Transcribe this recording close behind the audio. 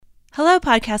Hello,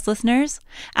 podcast listeners.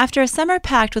 After a summer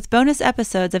packed with bonus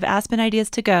episodes of Aspen Ideas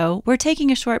to Go, we're taking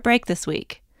a short break this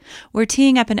week. We're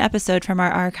teeing up an episode from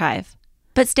our archive.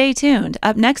 But stay tuned.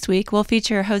 Up next week, we'll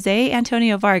feature Jose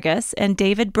Antonio Vargas and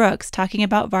David Brooks talking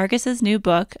about Vargas's new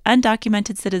book,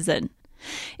 Undocumented Citizen.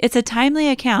 It's a timely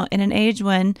account in an age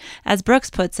when, as Brooks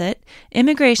puts it,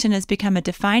 immigration has become a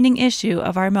defining issue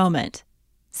of our moment.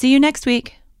 See you next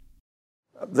week.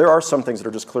 There are some things that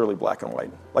are just clearly black and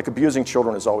white. Like abusing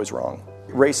children is always wrong.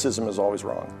 Racism is always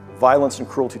wrong. Violence and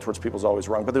cruelty towards people is always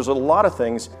wrong. But there's a lot of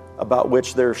things about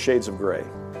which there are shades of gray.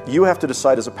 You have to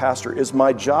decide as a pastor, is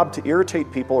my job to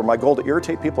irritate people or my goal to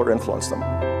irritate people or influence them?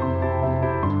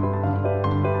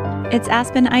 It's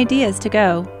Aspen Ideas to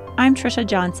Go. I'm Trisha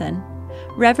Johnson.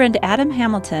 Reverend Adam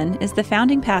Hamilton is the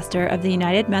founding pastor of the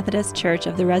United Methodist Church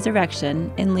of the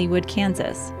Resurrection in Leawood,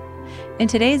 Kansas. In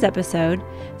today's episode,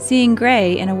 Seeing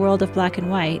Gray in a World of Black and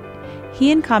White,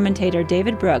 he and commentator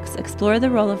David Brooks explore the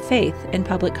role of faith in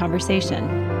public conversation.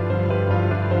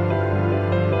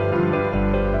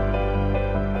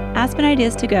 Aspen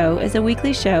Ideas to Go is a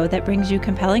weekly show that brings you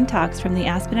compelling talks from the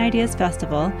Aspen Ideas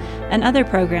Festival and other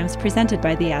programs presented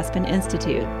by the Aspen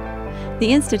Institute.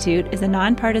 The Institute is a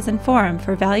nonpartisan forum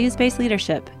for values-based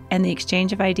leadership and the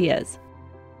exchange of ideas.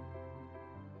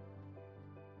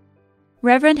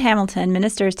 Reverend Hamilton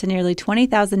ministers to nearly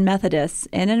 20,000 Methodists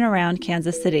in and around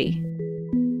Kansas City.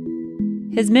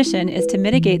 His mission is to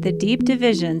mitigate the deep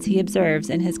divisions he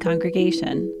observes in his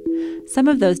congregation. Some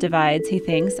of those divides, he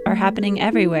thinks, are happening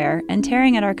everywhere and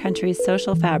tearing at our country's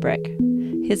social fabric.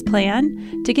 His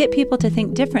plan? To get people to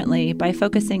think differently by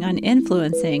focusing on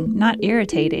influencing, not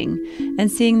irritating,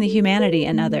 and seeing the humanity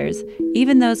in others,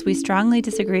 even those we strongly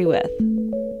disagree with.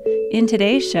 In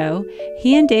today's show,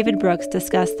 he and David Brooks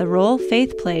discuss the role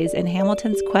faith plays in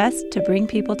Hamilton's quest to bring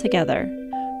people together.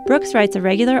 Brooks writes a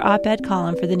regular op-ed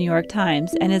column for the New York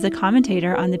Times and is a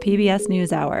commentator on the PBS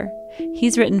NewsHour.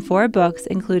 He's written 4 books,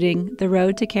 including The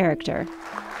Road to Character.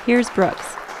 Here's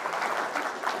Brooks.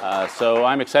 So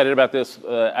I'm excited about this.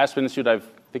 Aspen Institute, I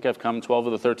think I've come 12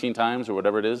 of the 13 times or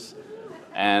whatever it is.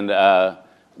 And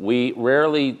we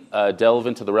rarely delve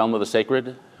into the realm of the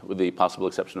sacred, with the possible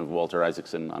exception of Walter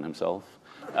Isaacson on himself.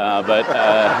 But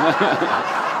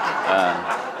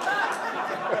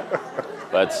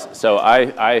so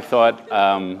I thought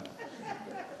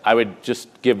I would just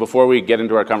give, before we get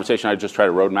into our conversation, I'd just try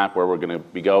to roadmap where we're going to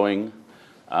be going.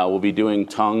 We'll be doing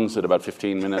tongues at about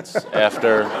 15 minutes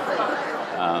after.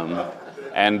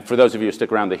 And for those of you who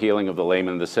stick around, the healing of the lame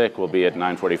and the sick will be at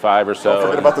 9:45 or so. Don't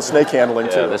forget about the snake handling,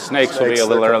 too. The snakes will be a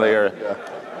little earlier. Yeah.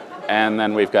 And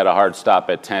then we've got a hard stop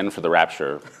at 10 for the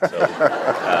rapture. So,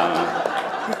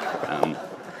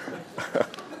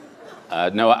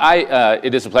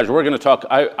 it is a pleasure. We're going to talk.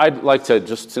 I'd like to,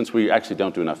 just since we actually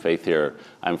don't do enough faith here,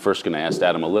 I'm first going to ask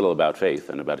Adam a little about faith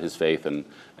and about his faith and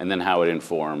then how it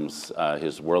informs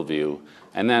his worldview,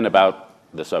 and then about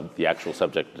the actual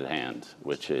subject at hand,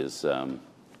 which is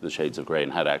the shades of gray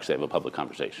and how to actually have a public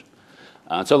conversation.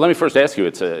 So let me first ask you,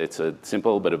 it's a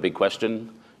simple but a big question.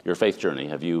 Your faith journey.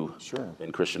 Have you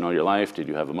been Christian all your life? Did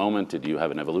you have a moment? Did you have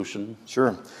an evolution?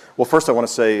 Sure. Well, first I want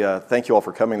to say thank you all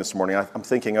for coming this morning. I'm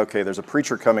thinking, okay, there's a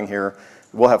preacher coming here.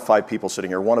 We'll have 5 people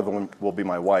sitting here. One of them will be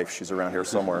my wife. She's around here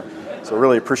somewhere. So I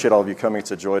really appreciate all of you coming.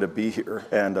 It's a joy to be here.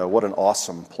 And what an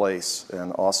awesome place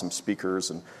and awesome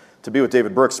speakers. And to be with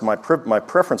David Brooks, my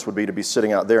preference would be to be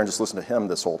sitting out there and just listen to him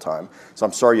this whole time. So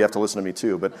I'm sorry you have to listen to me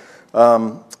too. But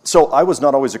so I was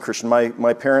not always a Christian.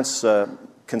 My parents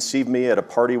conceived me at a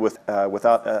party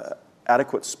without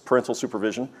adequate parental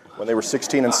supervision when they were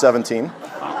 16 and 17.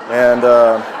 And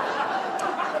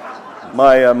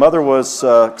my mother was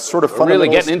sort of fundamentalist. Really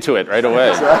getting into it right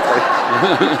away. Exactly.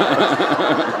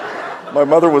 My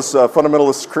mother was a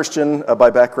fundamentalist Christian by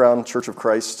background, Church of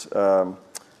Christ.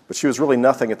 But she was really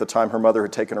nothing at the time. Her mother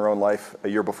had taken her own life a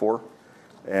year before.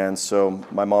 And so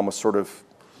my mom was sort of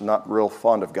not real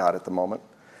fond of God at the moment.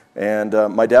 And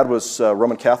my dad was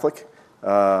Roman Catholic,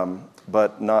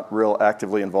 but not real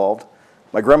actively involved.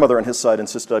 My grandmother on his side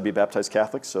insisted I be baptized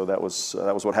Catholic, so that was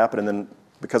what happened. And then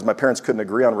because my parents couldn't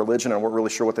agree on religion and weren't really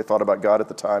sure what they thought about God at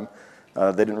the time,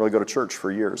 they didn't really go to church for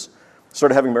years.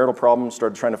 Started having marital problems,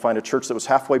 started trying to find a church that was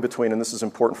halfway between, and this is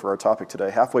important for our topic today,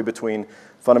 halfway between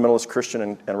fundamentalist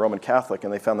Christian and Roman Catholic,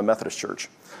 and they found the Methodist Church.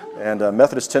 And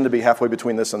Methodists tend to be halfway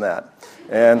between this and that.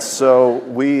 And so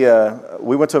we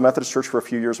went to a Methodist church for a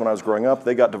few years when I was growing up.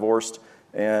 They got divorced,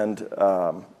 and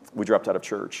we dropped out of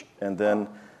church. And then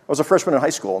I was a freshman in high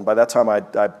school, and by that time I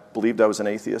believed I was an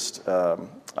atheist.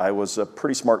 I was a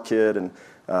pretty smart kid and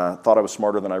thought I was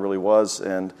smarter than I really was,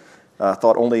 and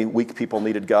thought only weak people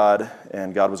needed God,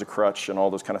 and God was a crutch, and all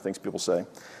those kind of things people say.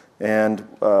 And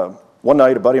one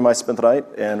night, a buddy of mine spent the night,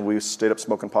 and we stayed up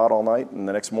smoking pot all night. And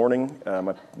the next morning,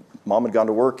 my mom had gone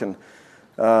to work, and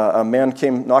a man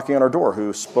came knocking on our door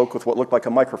who spoke with what looked like a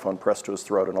microphone pressed to his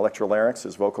throat, an electrolarynx.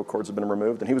 His vocal cords had been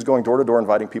removed, and he was going door to door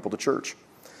inviting people to church.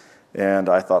 And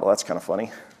I thought, well, that's kind of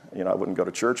funny. I wouldn't go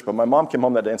to church. But my mom came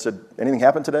home that day and said, anything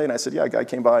happened today? And I said, yeah, a guy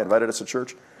came by, invited us to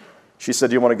church. She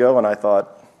said, do you want to go? And I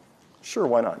thought, sure,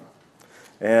 why not?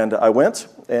 And I went,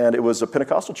 and it was a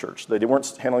Pentecostal church. They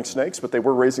weren't handling snakes, but they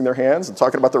were raising their hands and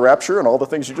talking about the rapture and all the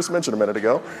things you just mentioned a minute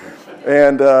ago.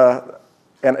 And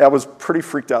I was pretty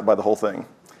freaked out by the whole thing.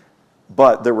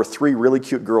 But there were 3 really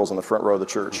cute girls in the front row of the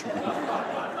church.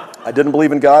 I didn't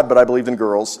believe in God, but I believed in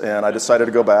girls, and I decided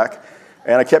to go back.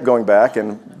 And I kept going back,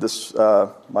 and this,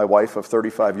 my wife of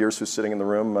 35 years who's sitting in the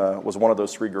room was one of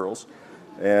those 3 girls.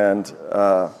 And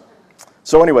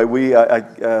so anyway,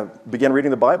 I began reading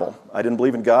the Bible. I didn't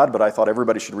believe in God, but I thought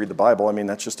everybody should read the Bible. I mean,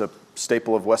 that's just a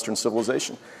staple of Western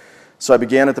civilization. So I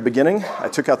began at the beginning. I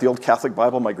took out the old Catholic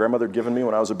Bible my grandmother had given me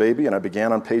when I was a baby, and I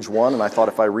began on page 1, and I thought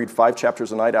if I read 5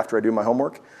 chapters a night after I do my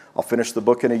homework, I'll finish the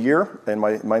book in a year, in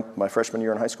my freshman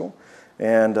year in high school.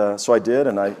 And so I did,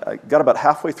 and I got about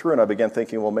halfway through, and I began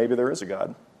thinking, well, maybe there is a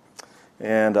God.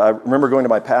 And I remember going to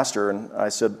my pastor, and I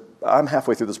said, I'm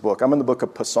halfway through this book. I'm in the book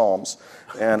of Psalms,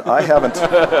 and I haven't...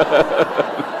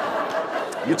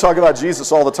 You talk about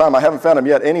Jesus all the time. I haven't found him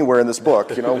yet anywhere in this book.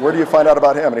 Where do you find out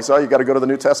about him? And he said, you got to go to the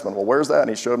New Testament. Well, where's that?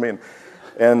 And he showed me.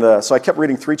 And so I kept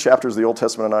reading 3 chapters of the Old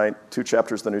Testament a night, 2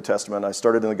 chapters of the New Testament. I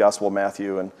started in the Gospel of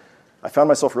Matthew, and I found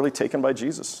myself really taken by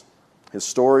Jesus. His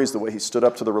stories, the way he stood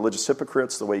up to the religious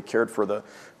hypocrites, the way he cared for the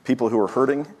people who were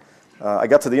hurting. I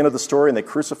got to the end of the story, and they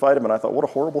crucified him, and I thought, what a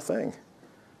horrible thing.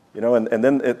 And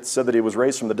then it said that he was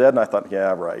raised from the dead, and I thought,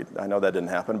 yeah, right, I know that didn't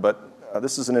happen, but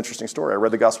this is an interesting story. I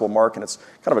read the Gospel of Mark, and it's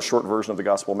kind of a short version of the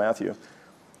Gospel of Matthew. And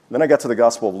then I got to the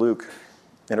Gospel of Luke,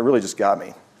 and it really just got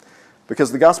me. Because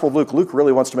the Gospel of Luke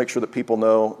really wants to make sure that people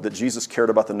know that Jesus cared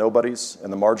about the nobodies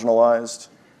and the marginalized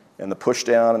and the pushed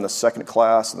down and the second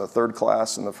class and the third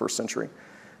class in the first century.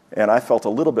 And I felt a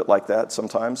little bit like that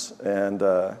sometimes. And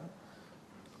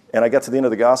I got to the end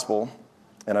of the Gospel,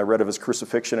 and I read of his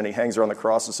crucifixion, and he hangs there on the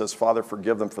cross and says, Father,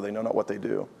 forgive them, for they know not what they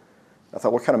do. I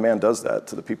thought, what kind of man does that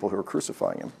to the people who are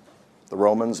crucifying him? The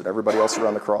Romans and everybody else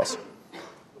around the cross.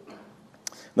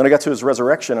 Then I got to his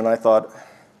resurrection, and I thought,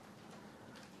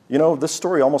 this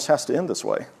story almost has to end this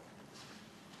way.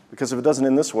 Because if it doesn't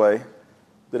end this way,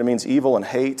 then it means evil and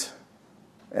hate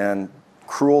and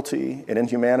cruelty and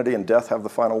inhumanity and death have the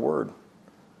final word.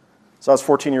 So I was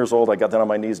 14 years old. I got down on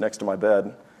my knees next to my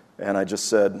bed, and I just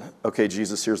said, okay,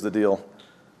 Jesus, here's the deal.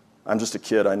 I'm just a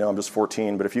kid. I know I'm just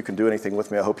 14, but if you can do anything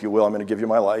with me, I hope you will. I'm going to give you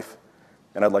my life,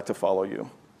 and I'd like to follow you.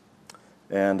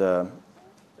 And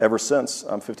ever since,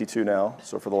 I'm 52 now,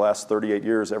 so for the last 38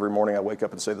 years, every morning I wake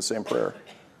up and say the same prayer.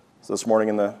 So this morning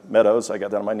in the meadows, I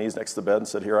got down on my knees next to the bed and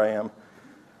said, here I am.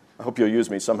 I hope you'll use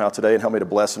me somehow today and help me to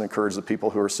bless and encourage the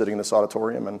people who are sitting in this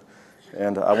auditorium,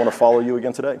 and I want to follow you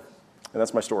again today. And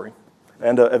that's my story.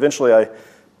 And eventually I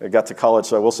got to college,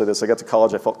 so I will say this. I got to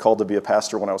college. I felt called to be a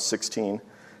pastor when I was 16.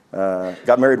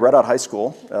 Got married right out of high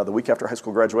school, the week after high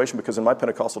school graduation, because in my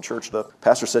Pentecostal church, the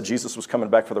pastor said Jesus was coming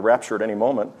back for the rapture at any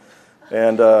moment.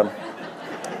 And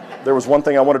there was one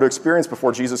thing I wanted to experience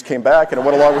before Jesus came back, and it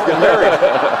went along with getting married.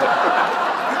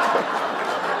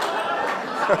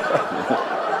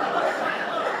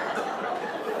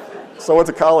 So I went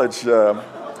to college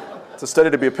to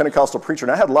study to be a Pentecostal preacher,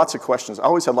 and I had lots of questions. I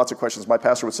always had lots of questions. My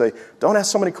pastor would say, don't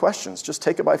ask so many questions, just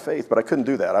take it by faith. But I couldn't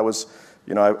do that.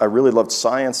 I really loved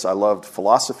science. I loved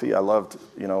philosophy. I loved,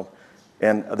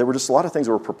 and there were just a lot of things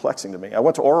that were perplexing to me. I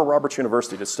went to Oral Roberts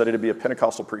University to study to be a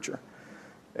Pentecostal preacher.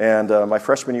 And my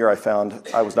freshman year, I found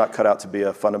I was not cut out to be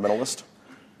a fundamentalist.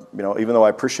 Even though I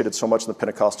appreciated so much in the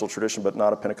Pentecostal tradition, but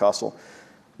not a Pentecostal.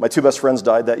 My 2 best friends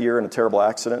died that year in a terrible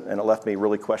accident, and it left me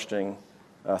really questioning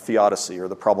theodicy, or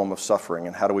the problem of suffering,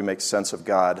 and how do we make sense of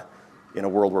God in a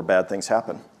world where bad things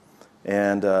happen.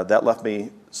 And that left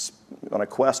me on a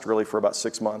quest, really, for about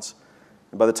 6 months.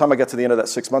 And by the time I got to the end of that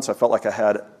 6 months, I felt like I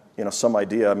had, some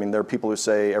idea. I mean, there are people who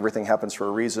say everything happens for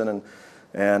a reason,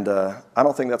 and I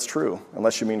don't think that's true,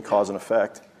 unless you mean cause and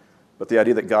effect. But the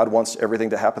idea that God wants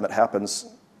everything to happen that happens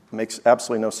makes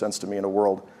absolutely no sense to me in a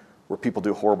world where people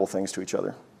do horrible things to each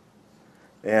other.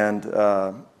 And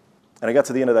I got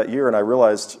to the end of that year, and I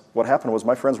realized what happened was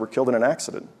my friends were killed in an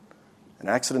accident. And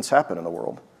accidents happen in the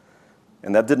world.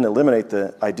 And that didn't eliminate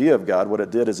the idea of God. What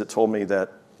it did is it told me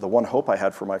that the one hope I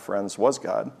had for my friends was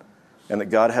God, and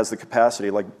that God has the capacity,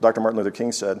 like Dr. Martin Luther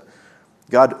King said,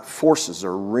 God forces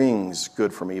or wrings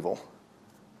good from evil.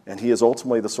 And he is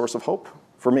ultimately the source of hope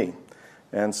for me.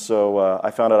 And so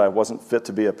I found out I wasn't fit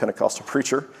to be a Pentecostal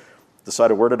preacher.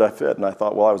 Decided, where did I fit? And I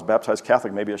thought, well, I was baptized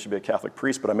Catholic. Maybe I should be a Catholic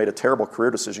priest. But I made a terrible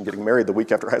career decision getting married the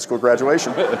week after high school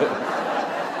graduation.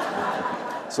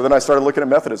 So then I started looking at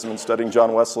Methodism and studying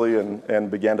John Wesley and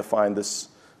began to find this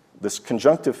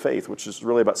conjunctive faith, which is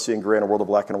really about seeing gray in a world of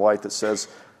black and white, that says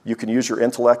you can use your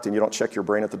intellect and you don't check your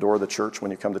brain at the door of the church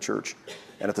when you come to church.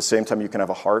 And at the same time, you can have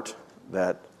a heart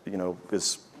that,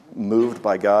 is moved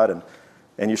by God.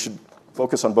 And you should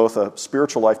focus on both a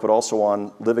spiritual life, but also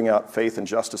on living out faith and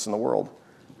justice in the world.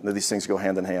 And that these things go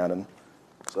hand in hand. And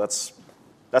so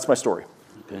that's my story.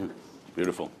 Okay,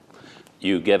 beautiful.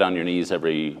 You get on your knees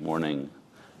every morning.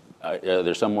 Are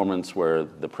there some moments where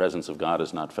the presence of God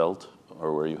is not felt,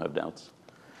 or where you have doubts?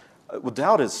 Well,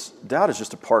 doubt is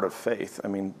just a part of faith. I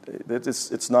mean,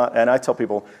 it's not. And I tell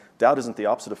people, doubt isn't the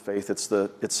opposite of faith.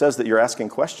 It says that you're asking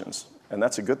questions, and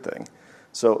that's a good thing.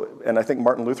 So, and I think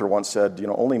Martin Luther once said,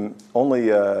 only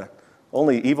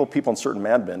evil people and certain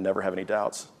madmen never have any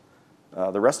doubts.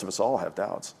 The rest of us all have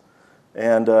doubts.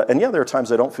 And yeah, there are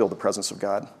times I don't feel the presence of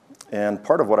God. And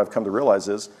part of what I've come to realize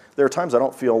is there are times I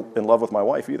don't feel in love with my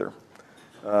wife either.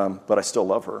 But I still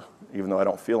love her, even though I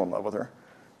don't feel in love with her.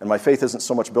 And my faith isn't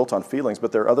so much built on feelings,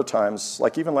 but there are other times,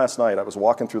 like even last night, I was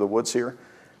walking through the woods here,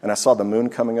 and I saw the moon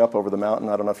coming up over the mountain.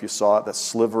 I don't know if you saw it, that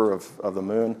sliver of the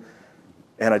moon.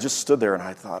 And I just stood there and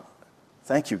I thought,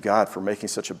 thank you, God, for making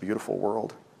such a beautiful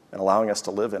world and allowing us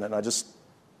to live in it. And I just,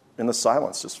 in the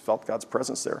silence, just felt God's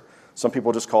presence there. Some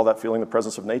people just call that feeling the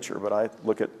presence of nature, but I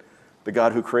look at the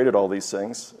God who created all these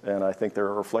things, and I think they're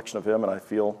a reflection of Him, and I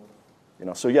feel,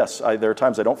 so yes, there are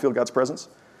times I don't feel God's presence,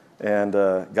 and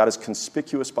God is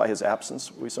conspicuous by His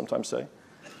absence, we sometimes say,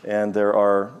 and there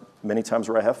are many times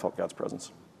where I have felt God's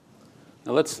presence.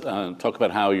 Now let's talk about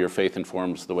how your faith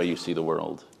informs the way you see the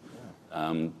world.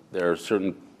 There are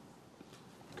certain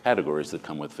categories that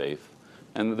come with faith,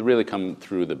 and they really come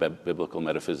through the biblical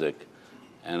metaphysic.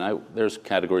 And there's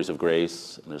categories of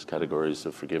grace, and there's categories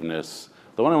of forgiveness.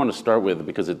 The one I want to start with,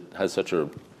 because it has such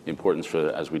an importance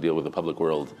as we deal with the public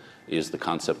world, is the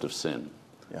concept of sin.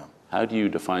 Yeah. How do you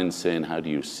define sin? How do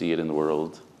you see it in the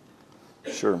world?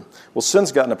 Sure. Well,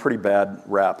 sin's gotten a pretty bad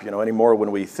rap. Anymore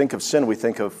when we think of sin, we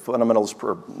think of fundamentalists,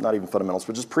 or not even fundamentalists,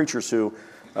 but just preachers who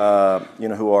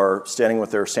are standing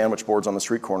with their sandwich boards on the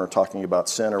street corner talking about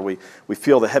sin, or we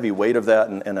feel the heavy weight of that,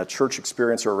 and a church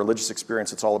experience or a religious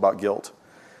experience, it's all about guilt.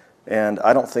 And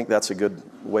I don't think that's a good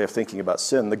way of thinking about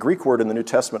sin. The Greek word in the New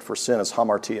Testament for sin is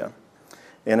hamartia,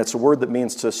 and it's a word that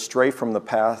means to stray from the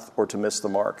path or to miss the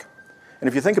mark. And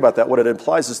if you think about that, what it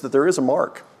implies is that there is a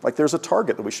mark, like there's a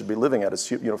target that we should be living at as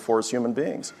human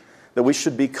beings. That we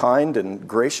should be kind and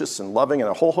gracious and loving and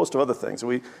a whole host of other things.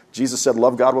 Jesus said,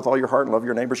 love God with all your heart and love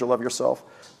your neighbors, you'll love yourself.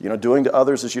 Doing to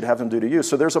others as you'd have them do to you.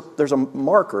 So there's a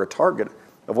mark or a target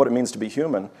of what it means to be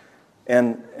human.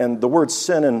 And the word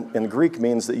sin in Greek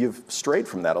means that you've strayed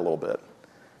from that a little bit.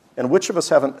 And which of us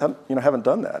haven't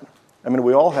done that? I mean,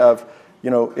 we all have,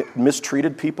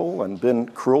 mistreated people and been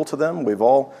cruel to them. We've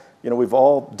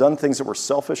all done things that were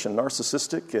selfish and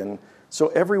narcissistic. And so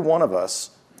every one of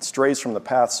us strays from the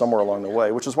path somewhere along the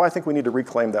way, which is why I think we need to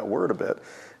reclaim that word a bit.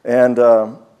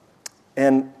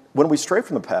 And when we stray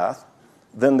from the path,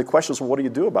 then the question is, well, what do you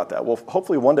do about that? Well,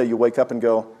 hopefully one day you wake up and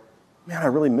go, man, I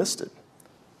really missed it.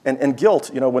 And guilt,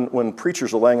 when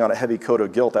preachers are laying on a heavy coat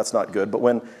of guilt, that's not good. But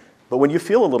when you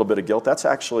feel a little bit of guilt, that's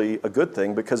actually a good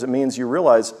thing, because it means you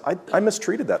realize, I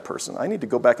mistreated that person. I need to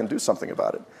go back and do something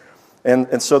about it.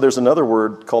 And so there's another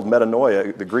word called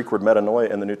metanoia, the Greek word metanoia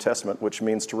in the New Testament, which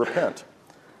means to repent.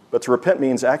 But to repent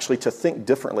means actually to think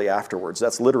differently afterwards.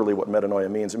 That's literally what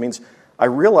metanoia means. It means I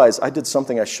realize I did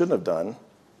something I shouldn't have done,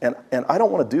 and I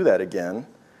don't want to do that again.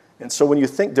 And so when you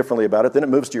think differently about it, then it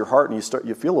moves to your heart, and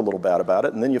you feel a little bad about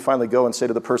it, and then you finally go and say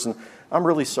to the person, I'm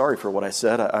really sorry for what I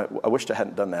said. I wished I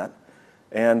hadn't done that.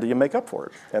 And you make up for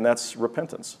it, and that's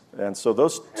repentance. And so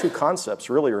those two concepts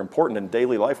really are important in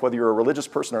daily life, whether you're a religious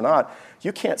person or not.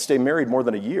 You can't stay married more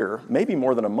than a year, maybe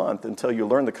more than a month, until you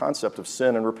learn the concept of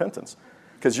sin and repentance.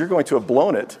 Because you're going to have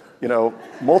blown it,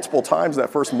 multiple times that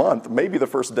first month, maybe the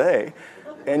first day,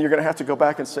 and you're going to have to go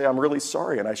back and say, I'm really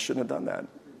sorry, and I shouldn't have done that.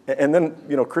 And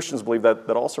then, Christians believe that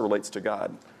also relates to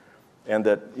God, and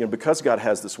that, because God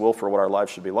has this will for what our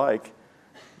lives should be like,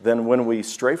 then when we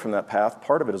stray from that path,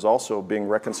 part of it is also being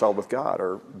reconciled with God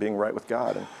or being right with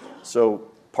God. And so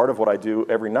part of what I do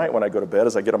every night when I go to bed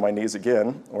is I get on my knees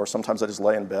again, or sometimes I just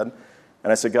lay in bed,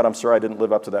 and I say, God, I'm sorry I didn't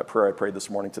live up to that prayer I prayed this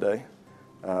morning today.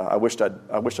 I wished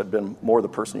I'd been more the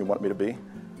person you want me to be,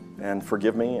 and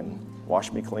forgive me and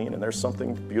wash me clean. And there's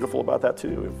something beautiful about that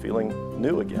too, feeling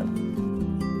new again.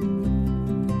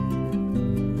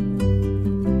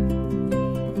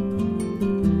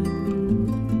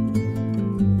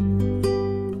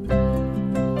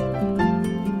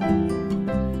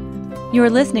 You are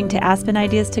listening to Aspen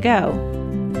Ideas to Go.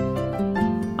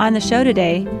 On the show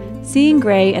today, Seeing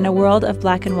Gray in a World of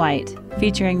Black and White,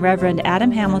 featuring Reverend Adam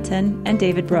Hamilton and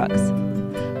David Brooks.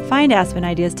 Find Aspen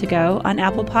Ideas to Go on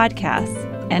Apple Podcasts,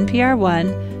 NPR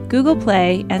One, Google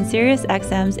Play, and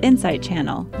SiriusXM's Insight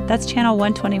channel. That's channel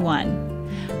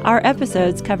 121. Our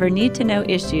episodes cover need-to-know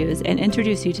issues and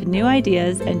introduce you to new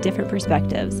ideas and different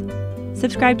perspectives.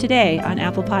 Subscribe today on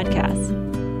Apple Podcasts.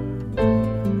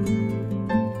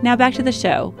 Now back to the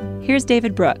show. Here's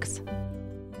David Brooks.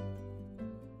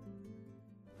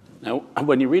 Now,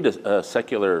 when you read a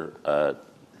secular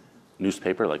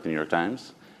newspaper like the New York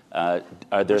Times, are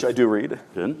there... Which I do read.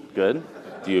 Good.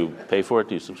 Do you pay for it?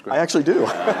 Do you subscribe? I actually do.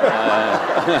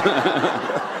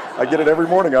 I get it every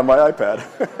morning on my iPad.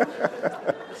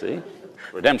 See?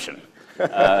 Redemption.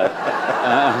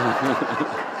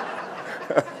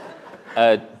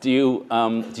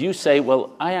 Do you say,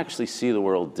 well, I actually see the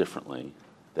world differently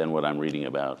than what I'm reading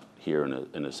about here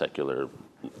in the secular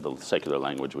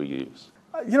language we use?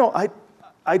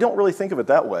 I don't really think of it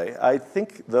that way. I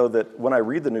think, though, that when I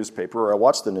read the newspaper or I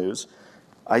watch the news,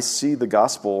 I see the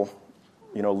gospel,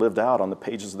 lived out on the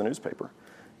pages of the newspaper.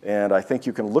 And I think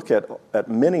you can look at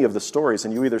many of the stories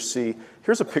and you either see,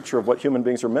 here's a picture of what human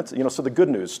beings are meant to, so the good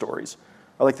news stories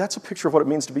are like, that's a picture of what it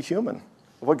means to be human,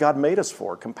 what God made us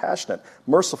for, compassionate,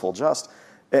 merciful, just.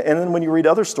 And then when you read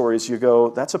other stories, you go,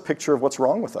 that's a picture of what's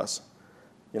wrong with us.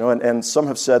 And some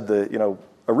have said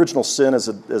original sin is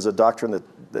a doctrine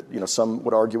that some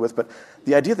would argue with, but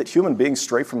the idea that human beings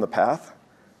stray from the path,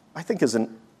 I think is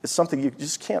something you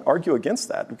just can't argue against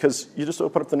that, because you just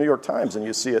open up the New York Times and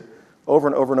you see it over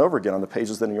and over and over again on the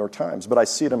pages of the New York Times. But I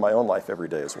see it in my own life every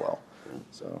day as well.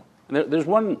 So there's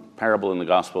one parable in the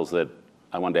Gospels that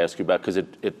I wanted to ask you about, because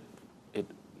it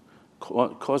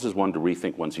causes one to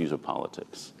rethink one's views of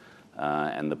politics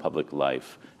and the public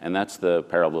life, and that's the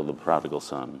parable of the prodigal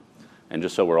son. And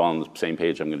just so we're all on the same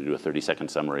page, I'm going to do a 30-second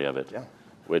summary of it,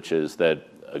 which is that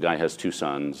a guy has two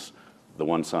sons. The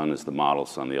one son is the model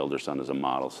son. The elder son is a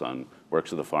model son,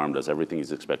 works at the farm, does everything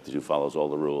he's expected to, follows all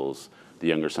the rules. The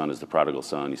younger son is the prodigal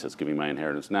son. He says, give me my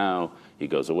inheritance now. He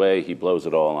goes away. He blows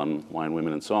it all on wine,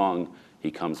 women, and song. He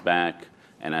comes back,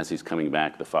 and as he's coming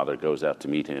back, the father goes out to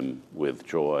meet him with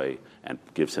joy and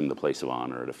gives him the place of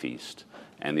honor at a feast.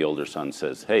 And the older son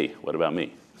says, hey, what about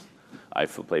me?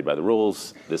 I've played by the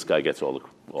rules. This guy gets all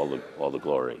the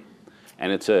glory.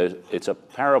 And it's a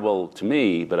parable to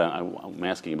me, but I'm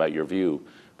asking about your view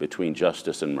between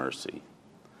justice and mercy.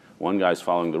 One guy's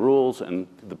following the rules, and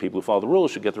the people who follow the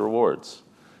rules should get the rewards.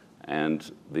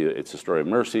 And it's a story of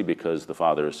mercy, because the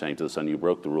father is saying to the son, you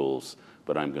broke the rules,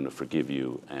 but I'm going to forgive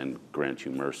you and grant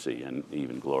you mercy and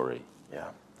even glory. Yeah.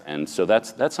 And so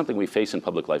that's something we face in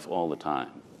public life all the time,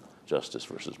 justice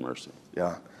versus mercy.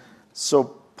 Yeah. So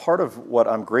part of what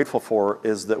I'm grateful for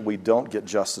is that we don't get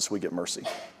justice, we get mercy.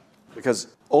 Because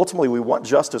ultimately we want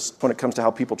justice when it comes to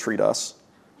how people treat us.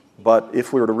 But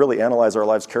if we were to really analyze our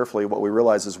lives carefully, what we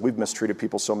realize is we've mistreated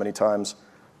people so many times.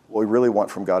 What we really want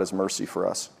from God is mercy for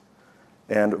us.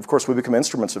 And of course, we become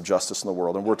instruments of justice in the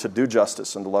world, and we're to do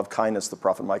justice and to love kindness, the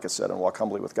prophet Micah said, and walk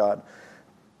humbly with God.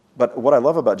 But what I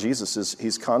love about Jesus is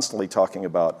he's constantly talking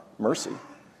about mercy.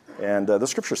 And the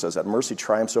scripture says that mercy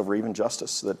triumphs over even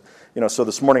justice. So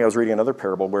this morning I was reading another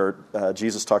parable where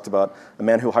Jesus talked about a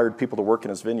man who hired people to work in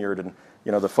his vineyard, and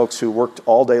the folks who worked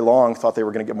all day long thought they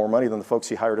were going to get more money than the folks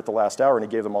he hired at the last hour, and he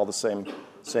gave them all the same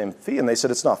fee, and they said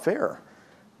it's not fair.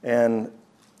 And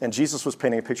Jesus was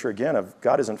painting a picture again of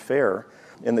God isn't fair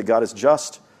in that God is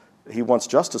just. He wants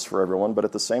justice for everyone, but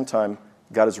at the same time,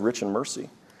 God is rich in mercy.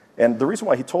 And the reason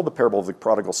why he told the parable of the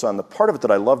prodigal son, the part of it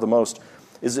that I love the most,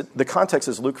 is that the context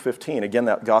is Luke 15. Again,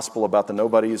 that gospel about the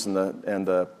nobodies and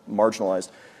the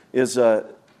marginalized is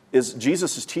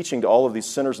Jesus is teaching to all of these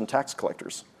sinners and tax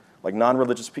collectors, like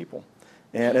non-religious people.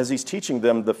 And as he's teaching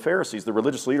them, the Pharisees, the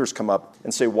religious leaders, come up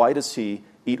and say, why does he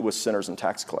eat with sinners and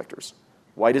tax collectors?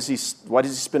 Why does he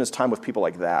spend his time with people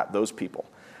like that, those people?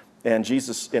 And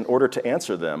Jesus, in order to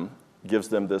answer them, gives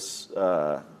them this,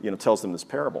 tells them this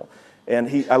parable.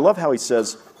 And I love how he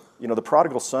says, the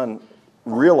prodigal son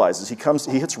realizes,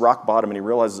 he hits rock bottom and he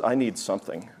realizes, I need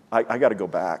something. I got to go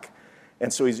back.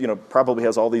 And so he's, probably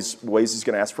has all these ways he's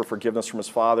going to ask for forgiveness from his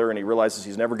father, and he realizes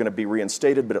he's never going to be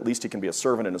reinstated, but at least he can be a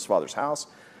servant in his father's house.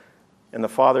 And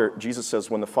Jesus says,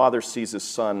 when the father sees his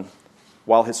son,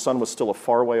 while his son was still a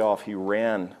far way off, he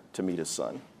ran to meet his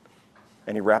son.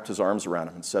 And he wrapped his arms around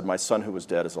him and said, my son who was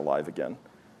dead is alive again.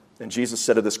 And Jesus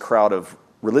said to this crowd of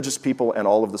religious people and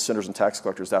all of the sinners and tax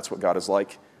collectors, that's what God is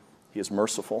like. He is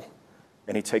merciful.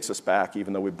 And he takes us back,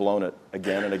 even though we've blown it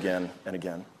again and again and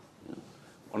again.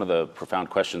 One of the profound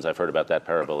questions I've heard about that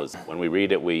parable is when we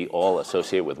read it, we all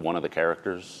associate with one of the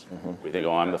characters. Mm-hmm. We think,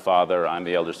 oh, I'm the father, I'm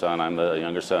the elder son, I'm the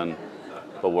younger son.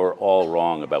 But we're all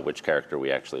wrong about which character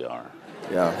we actually are.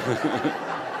 Yeah.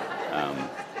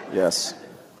 Yes.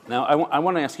 Now, I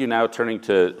want to ask you now, turning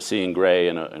to seeing gray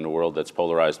in a world that's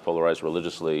polarized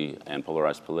religiously and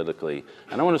polarized politically.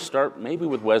 And I want to start maybe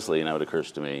with Wesley, now it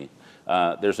occurs to me.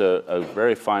 There's a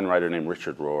very fine writer named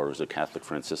Richard Rohr, who's a Catholic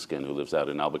Franciscan who lives out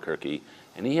in Albuquerque,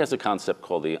 and he has a concept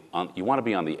called you want to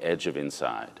be on the edge of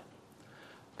inside.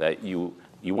 That you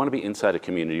want to be inside a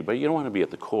community, but you don't want to be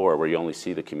at the core where you only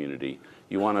see the community.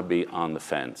 You want to be on the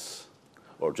fence,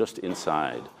 or just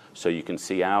inside, so you can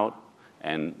see out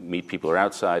and meet people who are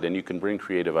outside, and you can bring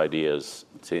creative ideas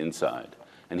to inside.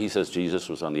 And he says Jesus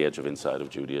was on the edge of inside of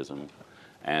Judaism,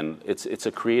 and it's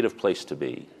a creative place to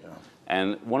be. Yeah.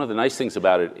 And one of the nice things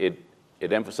about it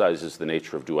emphasizes the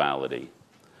nature of duality,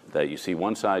 that you see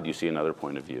one side, you see another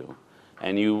point of view.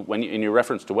 And in your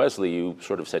reference to Wesley, you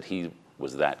sort of said he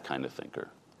was that kind of thinker.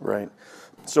 Right.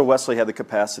 So Wesley had the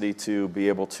capacity to be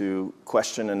able to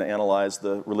question and analyze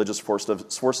the religious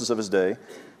forces of his day,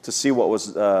 to see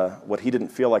what he didn't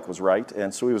feel like was right.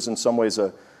 And so he was in some ways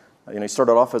he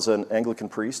started off as an Anglican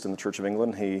priest in the Church of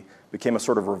England. He became a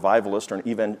sort of revivalist, or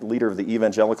an leader of the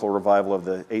evangelical revival of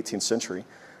the 18th century.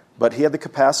 But he had the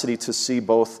capacity to see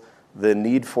both the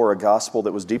need for a gospel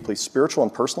that was deeply spiritual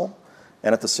and personal,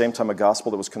 and at the same time a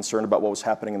gospel that was concerned about what was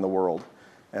happening in the world.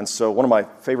 And so one of my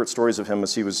favorite stories of him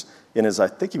is he was in his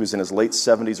late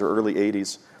 70s or early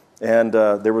 80s, and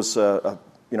there was a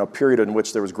period in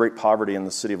which there was great poverty in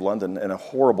the city of London and a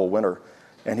horrible winter.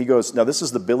 And he goes, now this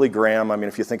is the Billy Graham,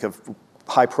 if you think of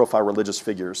high-profile religious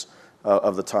figures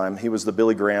of the time, he was the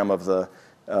Billy Graham of the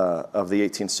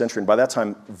 18th century, and by that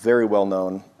time, very well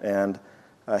known. And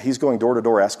he's going door to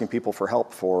door asking people for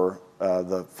help for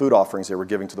the food offerings they were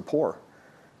giving to the poor.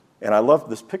 And I love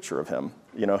this picture of him.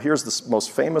 Here's the most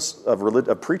famous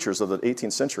of preachers of the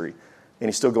 18th century, and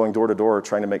he's still going door to door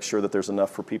trying to make sure that there's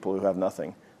enough for people who have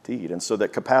nothing to eat. And so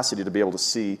that capacity to be able to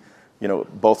see,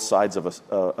 both sides of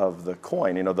the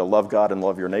coin, the love God and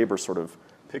love your neighbor sort of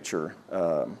picture,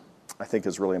 I think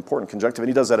is really important. Conjunctive, and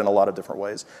he does that in a lot of different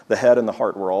ways. The head and the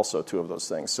heart were also two of those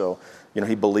things. So,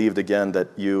 he believed, again,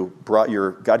 that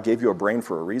God gave you a brain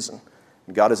for a reason.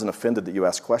 God isn't offended that you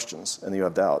ask questions and that you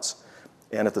have doubts.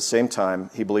 And at the same time,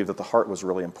 he believed that the heart was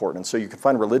really important. And so you can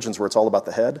find religions where it's all about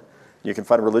the head. You can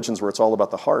find religions where it's all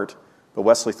about the heart. But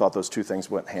Wesley thought those two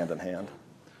things went hand in hand.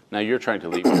 Now you're trying to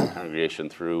lead your congregation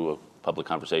through public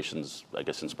conversations, I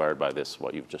guess inspired by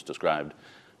what you've just described.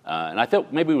 And I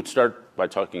thought maybe we would start by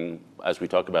talking, as we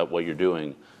talk about what you're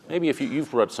doing, maybe if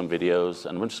you've brought some videos,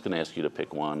 and I'm just going to ask you to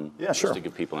pick one. Yeah, sure. Just to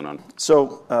give people an on.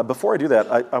 So before I do that,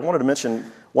 I wanted to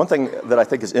mention one thing that I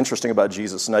think is interesting about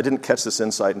Jesus, and I didn't catch this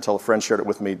insight until a friend shared it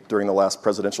with me during the last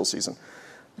presidential season.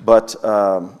 But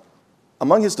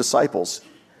among his disciples,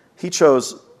 he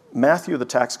chose Matthew the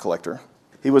tax collector.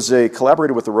 He was a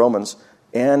collaborator with the Romans,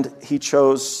 and he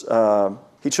chose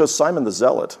Simon the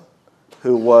Zealot,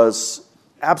 who was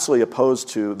absolutely opposed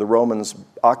to the Romans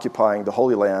occupying the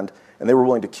Holy Land, and they were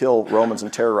willing to kill Romans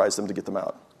and terrorize them to get them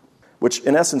out. Which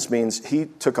in essence means he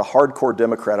took a hardcore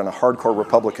Democrat and a hardcore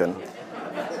Republican,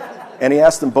 and he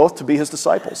asked them both to be his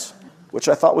disciples, which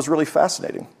I thought was really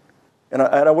fascinating. And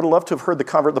I would have loved to have heard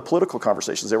the political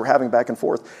conversations they were having back and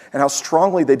forth, and how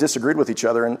strongly they disagreed with each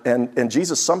other, and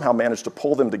Jesus somehow managed to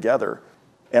pull them together.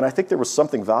 And I think there was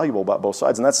something valuable about both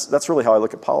sides, and that's really how I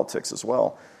look at politics as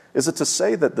well. Is it to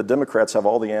say that the Democrats have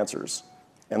all the answers,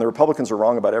 and the Republicans are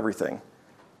wrong about everything?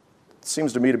 It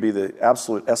seems to me to be the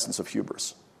absolute essence of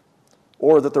hubris.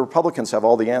 Or that the Republicans have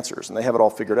all the answers, and they have it all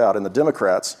figured out, and the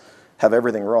Democrats have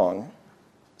everything wrong,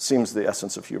 seems the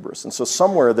essence of hubris. And so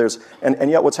somewhere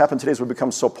and yet what's happened today is we've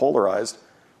become so polarized,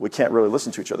 we can't really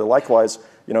listen to each other. Likewise,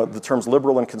 the terms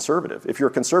liberal and conservative. If you're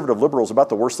a conservative, liberal is about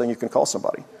the worst thing you can call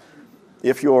somebody.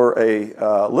 If you're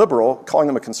a liberal, calling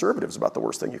them a conservative is about the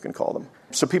worst thing you can call them.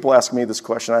 So people ask me this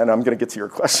question, and I'm going to get to your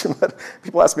question, but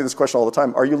people ask me this question all the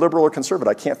time: are you liberal or conservative?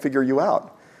 I can't figure you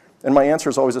out. And my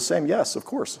answer is always the same: yes, of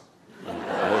course.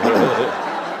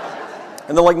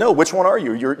 And they're like, no, which one are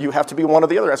you? You have to be one or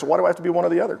the other. I said, why do I have to be one or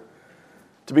the other?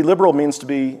 To be liberal means to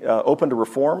be open to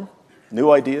reform,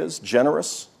 new ideas,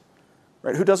 generous,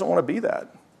 right? Who doesn't want to be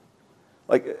that?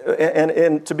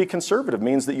 And to be conservative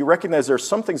means that you recognize there are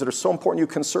some things that are so important you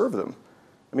conserve them.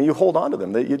 You hold on to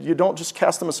them. You don't just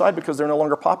cast them aside because they're no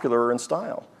longer popular or in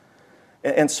style.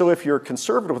 And so if you're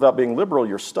conservative without being liberal,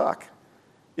 you're stuck.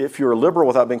 If you're liberal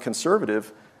without being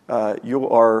conservative,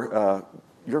 you're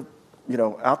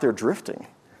out there drifting.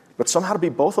 But somehow to be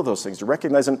both of those things, to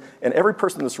recognize, and every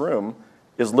person in this room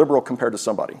is liberal compared to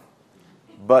somebody.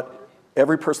 but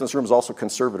every person in this room is also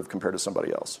conservative compared to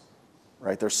somebody else,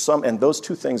 right? There's some, and those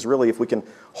two things really, if we can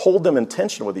hold them in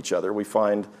tension with each other, we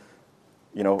find,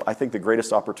 I think the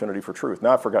greatest opportunity for truth.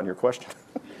 Now I've forgotten your question.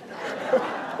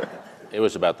 It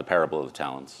was about the parable of the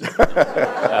talents.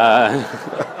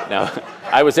 Now,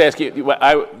 I was asking you,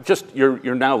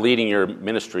 you're now leading your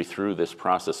ministry through this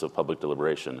process of public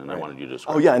deliberation, and I wanted you to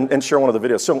describe. Oh yeah, and share one of the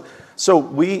videos. So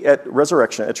we at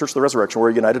Resurrection, at Church of the Resurrection,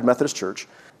 we're a United Methodist Church.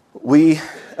 We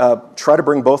try to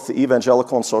bring both the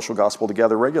evangelical and social gospel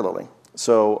together regularly.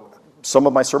 So some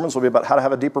of my sermons will be about how to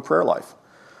have a deeper prayer life,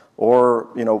 or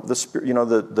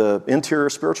the interior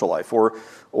spiritual life, or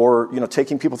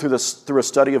taking people through a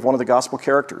study of one of the gospel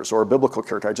characters or a biblical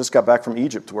character. I just got back from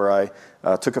Egypt, where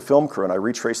I took a film crew and I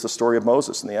retraced the story of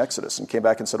Moses and the Exodus, and came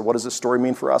back and said, what does this story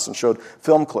mean for us? And showed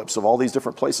film clips of all these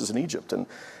different places in Egypt.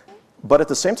 But at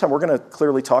the same time, we're going to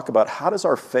clearly talk about how does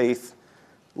our faith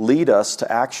lead us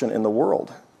to action in the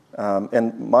world.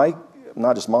 And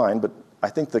not just mine, but I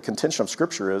think the contention of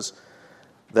Scripture is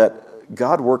that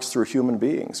God works through human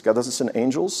beings. God doesn't send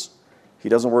angels. He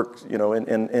doesn't work,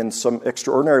 in some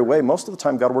extraordinary way. Most of the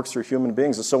time, God works through human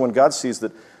beings. And so when God sees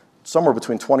that somewhere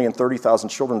between 20 and 30,000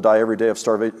 children die every day of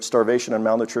starvation and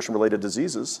malnutrition-related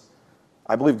diseases,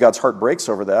 I believe God's heart breaks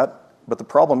over that. But the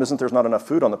problem isn't there's not enough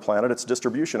food on the planet. It's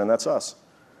distribution, and that's us.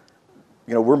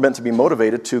 We're meant to be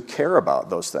motivated to care about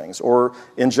those things, or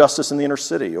injustice in the inner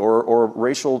city, or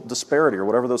racial disparity, or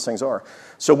whatever those things are.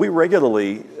 So we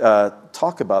regularly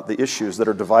talk about the issues that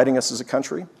are dividing us as a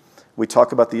country. We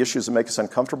talk about the issues that make us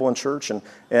uncomfortable in church, and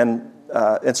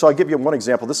so I'll give you one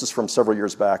example. This is from several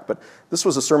years back, but this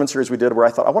was a sermon series we did where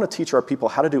I thought, I want to teach our people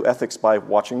how to do ethics by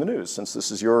watching the news, since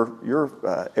this is your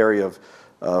area of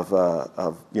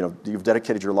you've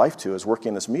dedicated your life to, is working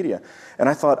in this media. And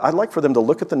I thought, I'd like for them to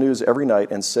look at the news every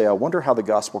night and say, I wonder how the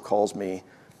gospel calls me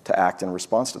to act in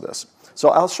response to this. So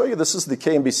I'll show you, this is the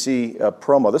KMBC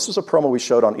promo. This was a promo we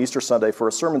showed on Easter Sunday for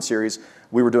a sermon series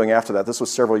we were doing after that. This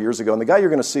was several years ago. And the guy you're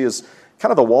going to see is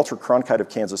kind of the Walter Cronkite of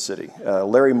Kansas City.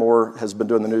 Larry Moore has been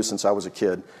doing the news since I was a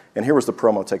kid. And here was the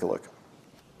promo. Take a look.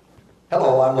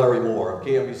 Hello, I'm Larry Moore of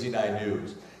KMBC 9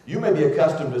 News. You may be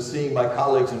accustomed to seeing my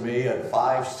colleagues and me at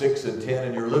 5, 6, and 10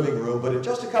 in your living room, but in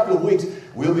just a couple of weeks,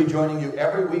 we'll be joining you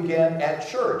every weekend at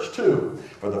church, too.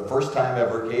 For the first time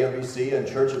ever, KMBC and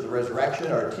Church of the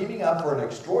Resurrection are teaming up for an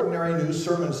extraordinary new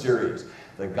sermon series,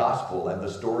 The Gospel and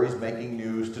the Stories Making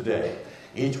News Today.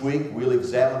 Each week, we'll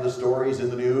examine the stories in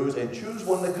the news and choose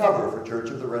one to cover for Church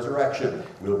of the Resurrection.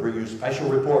 We'll bring you special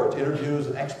reports, interviews,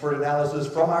 and expert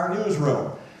analysis from our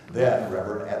newsroom. Then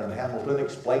Reverend Adam Hamilton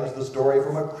explains the story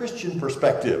from a Christian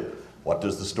perspective. What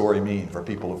does the story mean for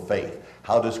people of faith?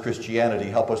 How does Christianity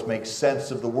help us make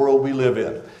sense of the world we live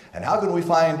in? And how can we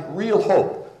find real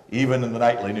hope, even in the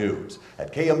nightly news?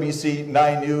 At KMBC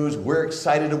 9 News, we're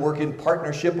excited to work in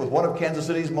partnership with one of Kansas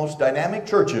City's most dynamic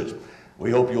churches.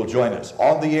 We hope you'll join us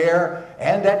on the air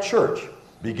and at church,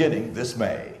 beginning this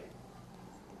May.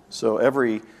 So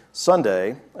every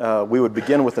Sunday, we would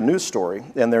begin with a news story,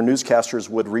 and their newscasters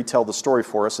would retell the story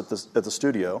for us at the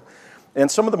studio. And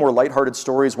some of the more lighthearted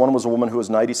stories, one was a woman who was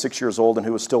 96 years old and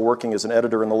who was still working as an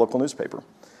editor in the local newspaper.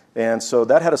 And so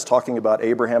that had us talking about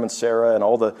Abraham and Sarah and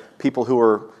all the people who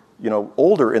are,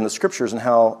 older in the Scriptures, and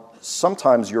how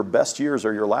sometimes your best years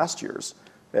are your last years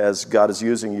as God is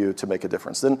using you to make a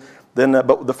difference.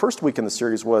 But the first week in the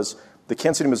series was the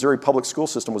Kansas City, Missouri public school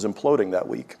system was imploding that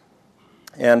week.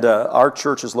 And our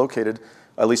church is located,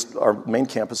 at least our main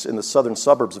campus, in the southern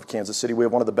suburbs of Kansas City. We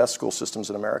have one of the best school systems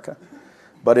in America.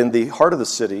 But in the heart of the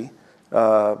city,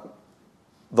 the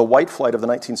white flight of the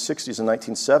 1960s and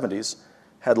 1970s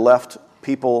had left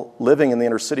people living in the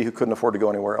inner city who couldn't afford to go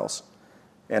anywhere else.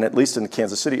 And at least in the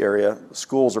Kansas City area,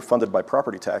 schools are funded by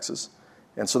property taxes.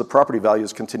 And so the property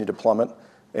values continued to plummet,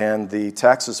 and the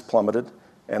taxes plummeted,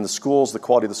 and the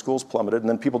quality of the schools plummeted, and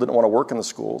then people didn't want to work in the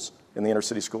schools, in the inner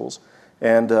city schools.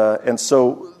 And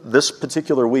so this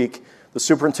particular week, the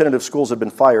superintendent of schools had been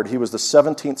fired. He was the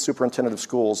 17th superintendent of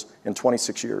schools in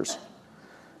 26 years.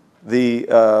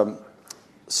 A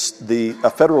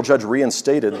federal judge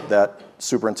reinstated that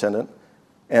superintendent,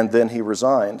 and then he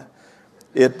resigned.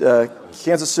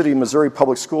 Kansas City, Missouri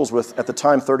public schools with, at the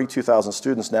time, 32,000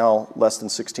 students, now less than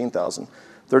 16,000.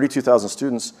 32,000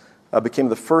 students became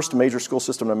the first major school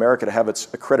system in America to have its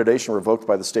accreditation revoked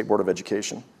by the State Board of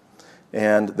Education.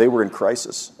 And they were in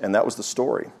crisis, and that was the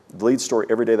story, the lead story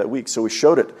every day that week. So we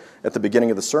showed it at the beginning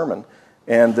of the sermon,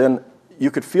 and then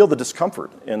you could feel the discomfort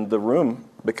in the room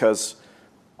because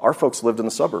our folks lived in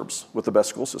the suburbs with the best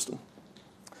school system.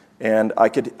 And I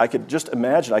could just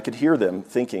imagine, I could hear them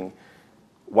thinking,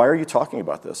 why are you talking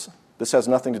about this? This has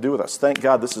nothing to do with us. Thank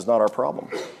God this is not our problem.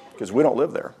 because we don't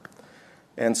live there.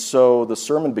 And so the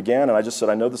sermon began, and I just said,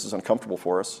 I know this is uncomfortable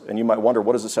for us, and you might wonder,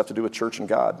 what does this have to do with church and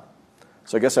God?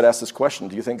 So I guess I'd ask this question: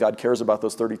 do you think God cares about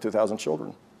those 32,000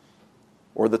 children?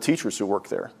 Or the teachers who work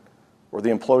there? Or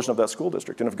the implosion of that school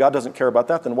district? And if God doesn't care about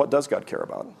that, then what does God care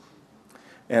about?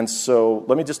 And so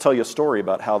let me just tell you a story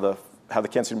about how the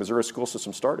Kansas City, Missouri school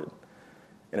system started.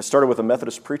 And it started with a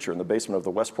Methodist preacher in the basement of the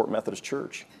Westport Methodist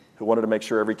Church who wanted to make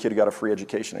sure every kid got a free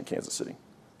education in Kansas City.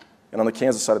 And on the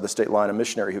Kansas side of the state line, a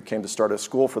missionary who came to start a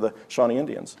school for the Shawnee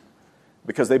Indians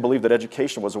because they believed that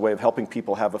education was a way of helping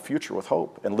people have a future with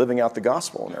hope and living out the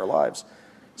gospel in their lives.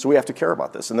 So we have to care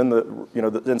about this. And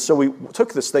then so we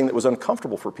took this thing that was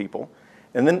uncomfortable for people,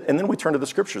 and then we turned to the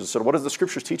scriptures and said, what does the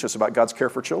scriptures teach us about God's care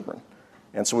for children?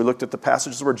 And so we looked at the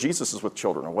passages where Jesus is with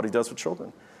children and what he does with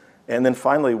children. And then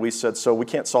finally we said, so we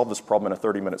can't solve this problem in a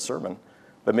 30-minute sermon,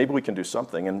 but maybe we can do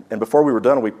something. And before we were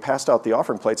done, we passed out the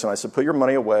offering plates, and I said, put your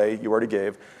money away, you already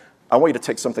gave. I want you to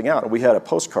take something out. And we had a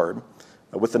postcard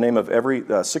with the name of every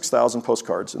 6,000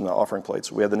 postcards in the offering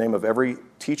plates. We had the name of every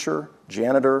teacher,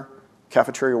 janitor,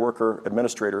 cafeteria worker,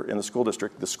 administrator in the school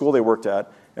district, the school they worked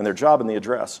at, and their job and the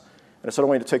address. And I said, I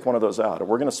want you to take one of those out, and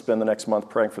we're going to spend the next month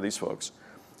praying for these folks.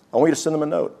 I want you to send them a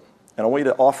note, and I want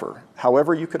you to offer.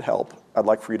 However you could help, I'd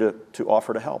like for you to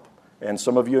offer to help. And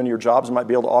some of you in your jobs might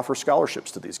be able to offer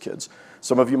scholarships to these kids.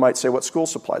 Some of you might say, what school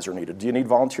supplies are needed? Do you need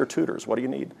volunteer tutors? What do you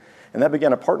need? And that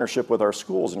began a partnership with our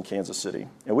schools in Kansas City.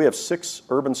 And we have 6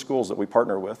 urban schools that we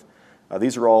partner with.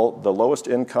 These are all the lowest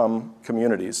income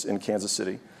communities in Kansas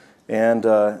City. And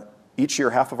each year,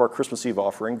 half of our Christmas Eve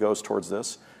offering goes towards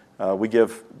this. We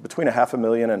give between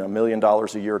 $500,000 and $1 million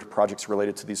a year to projects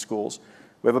related to these schools.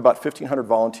 We have about 1,500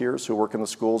 volunteers who work in the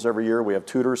schools every year. We have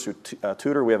tutors who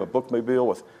tutor. We have a bookmobile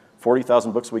with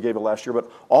 40,000 books we gave it last year.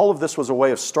 But all of this was a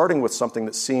way of starting with something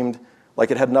that seemed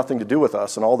like it had nothing to do with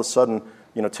us. And all of a sudden,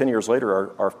 10 years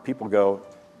later, our people go,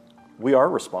 we are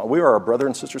our brother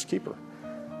and sister's keeper.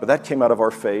 But that came out of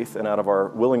our faith and out of our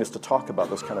willingness to talk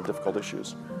about those kind of difficult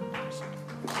issues.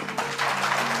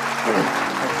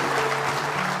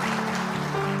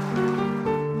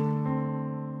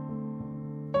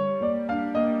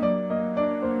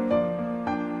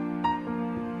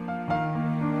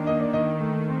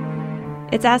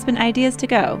 It's Aspen Ideas to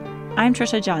Go. I'm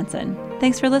Trisha Johnson.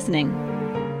 Thanks for listening.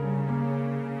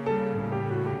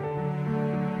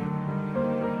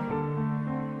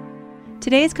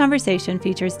 Today's conversation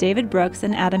features David Brooks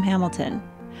and Adam Hamilton.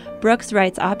 Brooks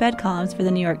writes op-ed columns for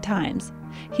the New York Times.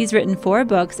 He's written 4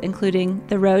 books, including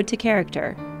The Road to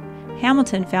Character.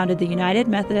 Hamilton founded the United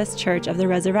Methodist Church of the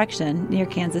Resurrection near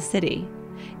Kansas City.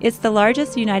 It's the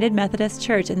largest United Methodist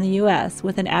church in the U.S.,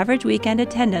 with an average weekend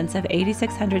attendance of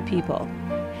 8,600 people.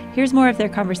 Here's more of their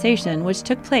conversation, which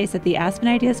took place at the Aspen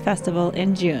Ideas Festival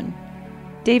in June.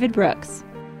 David Brooks.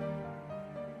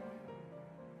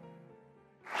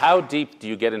 How deep do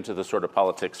you get into the sort of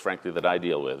politics, frankly, that I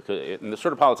deal with? In the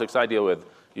sort of politics I deal with,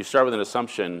 you start with an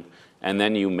assumption, and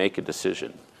then you make a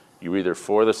decision. You're either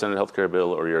for the Senate health care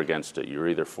bill or you're against it. You're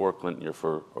either for Clinton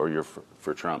or you're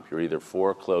for Trump. You're either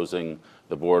for closing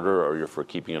the border or you're for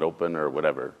keeping it open or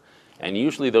whatever. And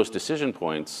usually those decision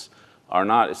points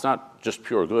it's not just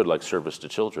pure good like service to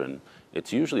children.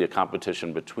 It's usually a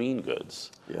competition between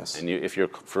goods. Yes. And if you're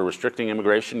for restricting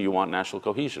immigration, you want national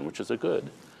cohesion, which is a good.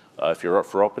 If you're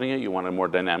for opening it, you want a more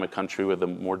dynamic country with a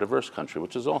more diverse country,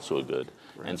 which is also a good.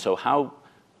 Right. And so how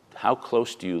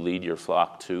close do you lead your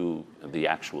flock to the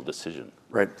actual decision?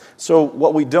 Right. So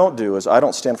what we don't do is I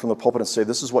don't stand from the pulpit and say,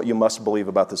 this is what you must believe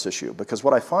about this issue. Because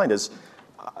what I find is,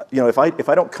 if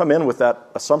I don't come in with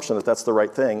that assumption that that's the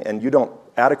right thing, and you don't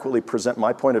adequately present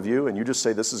my point of view, and you just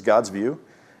say this is God's view,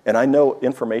 and I know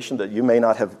information that you may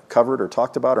not have covered or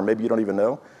talked about, or maybe you don't even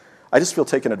know, I just feel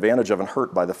taken advantage of and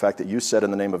hurt by the fact that you said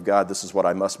in the name of God, this is what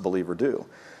I must believe or do.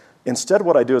 Instead,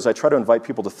 what I do is I try to invite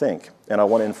people to think, and I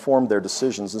want to inform their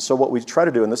decisions. And so what we try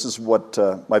to do, and this is what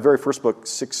my very first book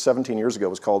 17 years ago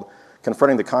was called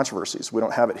Confronting the Controversies. We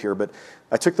don't have it here, but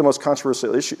I took the most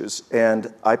controversial issues,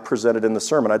 and I presented in the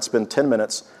sermon. I'd spend 10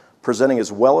 minutes presenting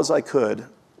as well as I could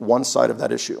one side of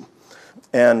that issue.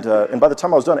 And by the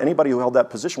time I was done, anybody who held that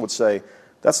position would say,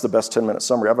 that's the best 10-minute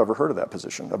summary I've ever heard of that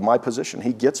position, of my position.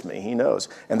 He gets me, he knows.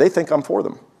 And they think I'm for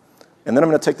them. And then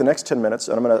I'm going to take the next 10 minutes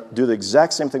and I'm going to do the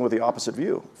exact same thing with the opposite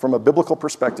view from a biblical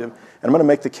perspective, and I'm going to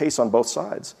make the case on both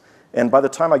sides. And by the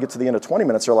time I get to the end of 20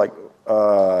 minutes, they're like,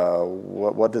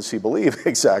 what does he believe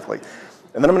exactly?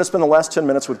 And then I'm going to spend the last 10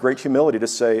 minutes with great humility to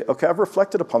say, okay, I've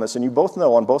reflected upon this, and you both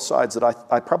know on both sides that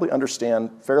I probably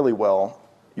understand fairly well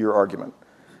your argument.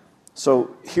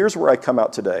 So here's where I come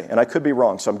out today, and I could be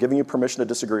wrong, so I'm giving you permission to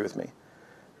disagree with me.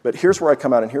 But here's where I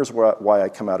come out, and here's why I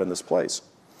come out in this place.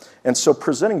 And so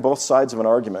presenting both sides of an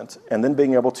argument and then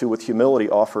being able to, with humility,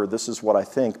 offer this is what I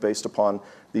think based upon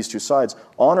these two sides,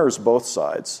 honors both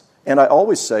sides. And I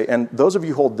always say, and those of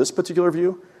you who hold this particular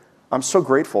view, I'm so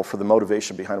grateful for the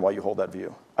motivation behind why you hold that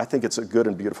view. I think it's a good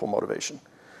and beautiful motivation.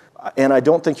 And I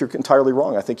don't think you're entirely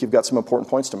wrong. I think you've got some important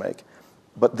points to make.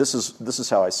 But this is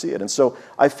how I see it. And so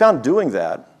I found doing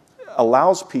that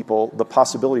allows people the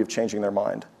possibility of changing their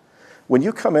mind. When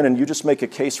you come in and you just make a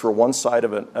case for one side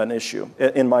of an issue,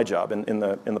 in my job, in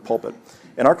the pulpit,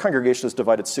 and our congregation is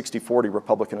divided 60-40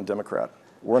 Republican and Democrat.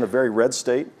 We're in a very red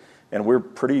state, and we're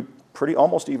pretty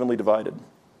almost evenly divided.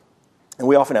 And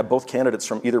we often have both candidates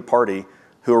from either party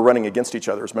who are running against each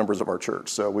other as members of our church.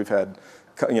 So we've had,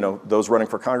 those running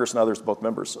for Congress and others, both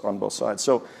members on both sides.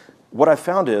 So what I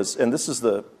found is, and this is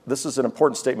an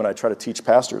important statement I try to teach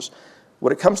pastors,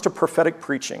 when it comes to prophetic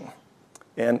preaching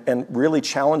and really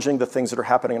challenging the things that are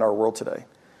happening in our world today,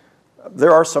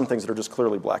 there are some things that are just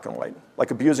clearly black and white.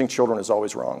 Like abusing children is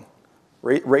always wrong.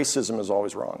 Racism is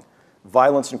always wrong.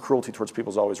 Violence and cruelty towards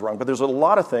people is always wrong. But there's a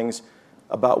lot of things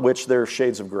about which there are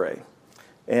shades of gray.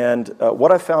 And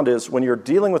what I found is when you're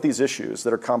dealing with these issues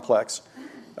that are complex,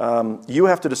 you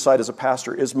have to decide as a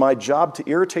pastor, is my job to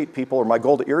irritate people or my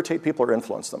goal to irritate people or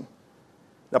influence them?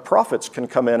 Now, prophets can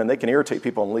come in and they can irritate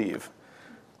people and leave.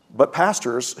 But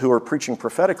pastors who are preaching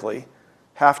prophetically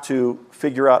have to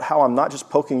figure out how I'm not just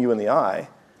poking you in the eye,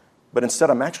 but instead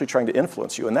I'm actually trying to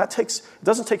influence you. And it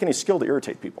doesn't take any skill to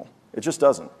irritate people. It just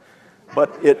doesn't.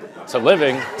 But it's a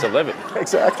living.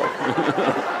 Exactly.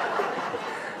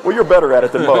 Well, you're better at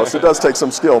it than most. It does take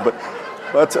some skill.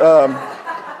 But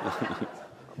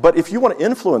if you want to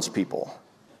influence people,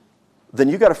 then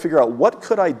you got to figure out what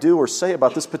could I do or say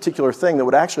about this particular thing that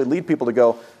would actually lead people to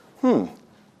go,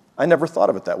 I never thought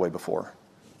of it that way before.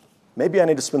 Maybe I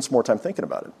need to spend some more time thinking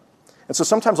about it. And so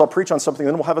sometimes I'll preach on something,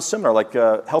 and then we'll have a seminar like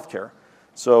healthcare.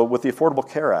 So with the Affordable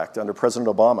Care Act under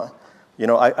President Obama,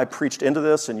 I preached into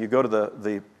this, and you go to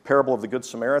the parable of the Good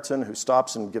Samaritan who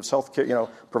stops and gives health care,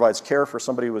 provides care for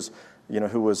somebody who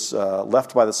was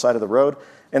left by the side of the road.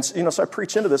 And so I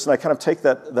preach into this, and I kind of take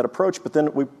that approach. But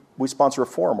then we sponsor a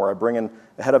forum where I bring in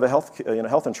a head of a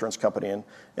health insurance company and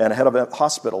a head of a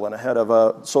hospital and a head of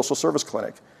a social service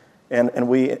clinic, and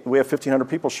we have 1,500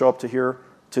 people show up to hear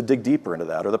to dig deeper into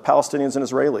that, or the Palestinians and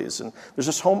Israelis, and there's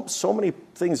just so many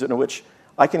things in which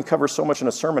I can cover so much in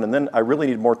a sermon, and then I really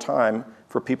need more time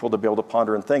for people to be able to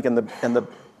ponder and think.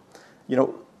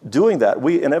 Doing that,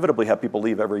 we inevitably have people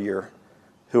leave every year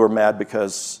who are mad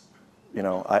because,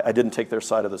 I didn't take their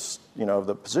side of this, of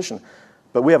the position.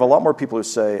 But we have a lot more people who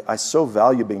say, I so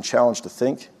value being challenged to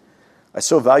think. I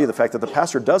so value the fact that the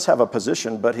pastor does have a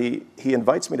position, but he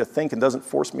invites me to think and doesn't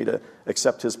force me to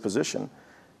accept his position.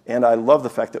 And I love the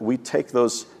fact that we take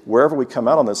those, wherever we come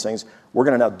out on those things, we're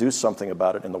going to now do something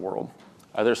about it in the world.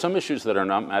 Are there some issues that are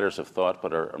not matters of thought,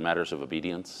 but are matters of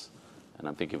obedience? And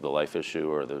I'm thinking of the life issue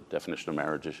or the definition of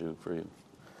marriage issue for you.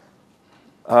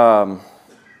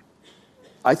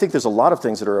 I think there's a lot of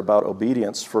things that are about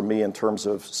obedience for me in terms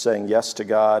of saying yes to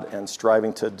God and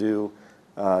striving to do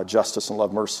justice and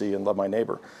love mercy and love my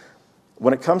neighbor.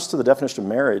 When it comes to the definition of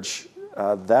marriage,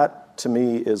 that to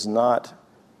me is not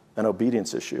an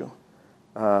obedience issue.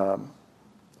 And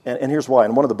here's why.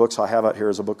 And one of the books I have out here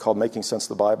is a book called Making Sense of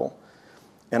the Bible.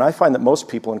 And I find that most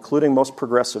people, including most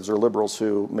progressives or liberals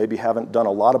who maybe haven't done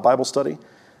a lot of Bible study,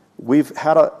 we've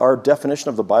had our definition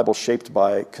of the Bible shaped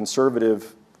by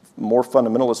conservative, more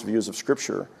fundamentalist views of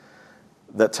Scripture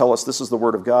that tell us this is the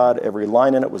Word of God, every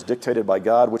line in it was dictated by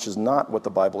God, which is not what the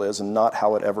Bible is and not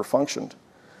how it ever functioned.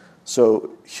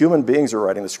 So human beings are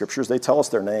writing the Scriptures. They tell us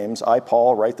their names. I,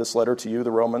 Paul, write this letter to you,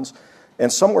 the Romans.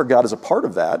 And somewhere God is a part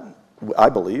of that, I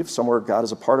believe. Somewhere God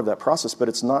is a part of that process, but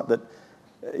it's not that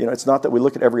we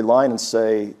look at every line and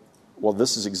say, well,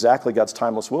 this is exactly God's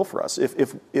timeless will for us.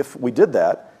 If we did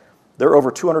that, there are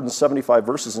over 275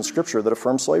 verses in Scripture that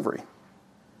affirm slavery.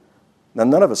 Now,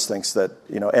 none of us thinks that,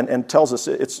 and tells us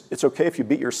it's okay if you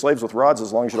beat your slaves with rods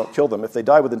as long as you don't kill them. If they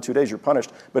die within 2 days, you're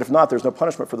punished. But if not, there's no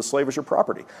punishment for the slave as your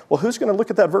property. Well, who's going to look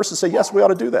at that verse and say, yes, we ought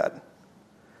to do that?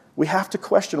 We have to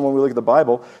question when we look at the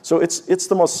Bible. So it's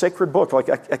the most sacred book. Like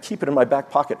I keep it in my back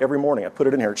pocket every morning. I put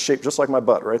it in here. It's shaped just like my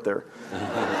butt right there.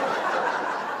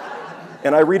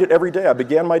 And I read it every day. I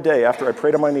began my day, after I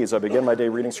prayed on my knees, I began my day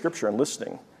reading Scripture and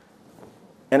listening.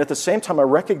 And at the same time, I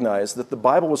recognize that the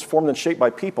Bible was formed and shaped by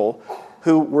people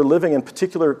who were living in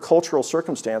particular cultural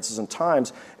circumstances and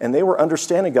times, and they were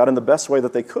understanding God in the best way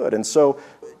that they could. And so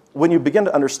when you begin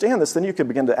to understand this, then you can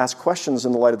begin to ask questions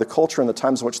in the light of the culture and the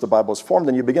times in which the Bible was formed,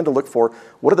 and you begin to look for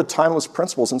what are the timeless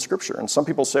principles in Scripture. And some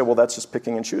people say, well, that's just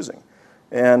picking and choosing.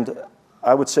 And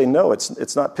I would say no,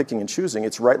 it's not picking and choosing,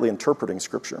 it's rightly interpreting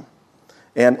Scripture.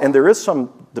 And there is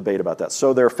some debate about that.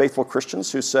 So there are faithful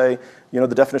Christians who say, the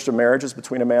definition of marriage is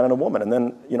between a man and a woman. And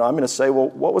then, I'm going to say, well,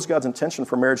 what was God's intention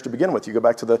for marriage to begin with? You go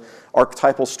back to the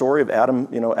archetypal story of Adam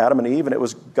and Eve, and it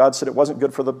was God said it wasn't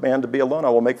good for the man to be alone. I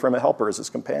will make for him a helper as his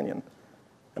companion.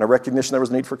 And a recognition there was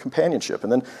a need for companionship.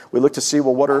 And then we look to see,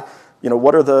 well, what do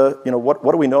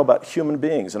we know about human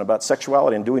beings and about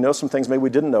sexuality? And do we know some things maybe we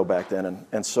didn't know back then?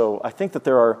 And so I think that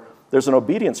there's an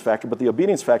obedience factor, but the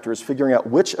obedience factor is figuring out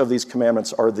which of these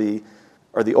commandments are the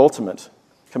ultimate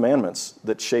commandments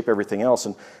that shape everything else.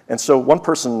 And so one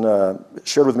person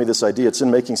shared with me this idea. It's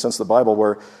in Making Sense of the Bible,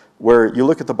 where you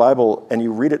look at the Bible and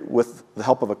you read it with the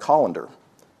help of a colander.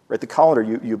 Right? The colander,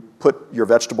 you put your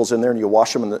vegetables in there and you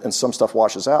wash them, and some stuff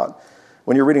washes out.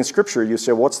 When you're reading Scripture, you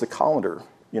say, well, what's the colander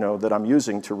that I'm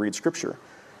using to read Scripture?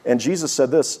 And Jesus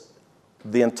said this,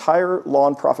 the entire law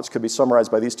and prophets could be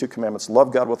summarized by these two commandments: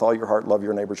 love God with all your heart, love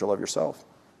your neighbor as you love yourself.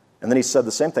 And then he said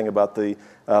the same thing about the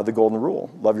golden rule: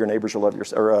 love your neighbors,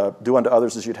 do unto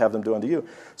others as you'd have them do unto you.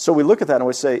 So we look at that and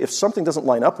we say, if something doesn't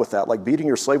line up with that, like beating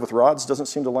your slave with rods doesn't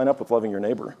seem to line up with loving your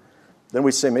neighbor, then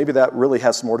we say maybe that really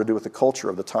has more to do with the culture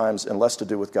of the times and less to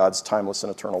do with God's timeless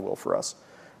and eternal will for us.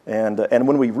 And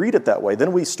when we read it that way,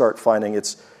 then we start finding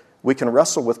we can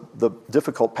wrestle with the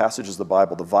difficult passages of the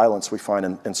Bible, the violence we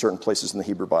find in certain places in the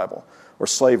Hebrew Bible, or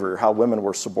slavery, or how women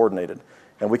were subordinated.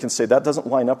 And we can say that doesn't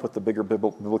line up with the bigger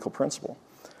biblical principle.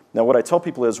 Now, what I tell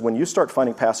people is when you start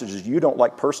finding passages you don't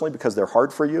like personally because they're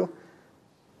hard for you,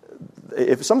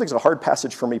 if something's a hard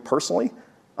passage for me personally,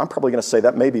 I'm probably going to say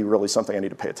that may be really something I need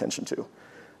to pay attention to.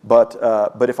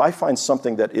 But if I find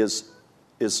something that is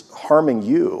harming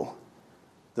you,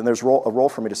 then there's a role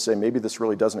for me to say, maybe this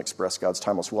really doesn't express God's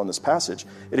timeless will in this passage.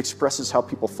 It expresses how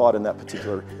people thought in that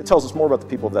particular. It tells us more about the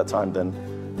people of that time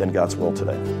than God's will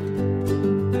today.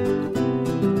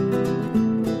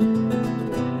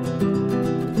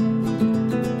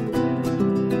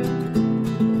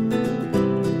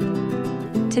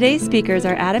 Today's speakers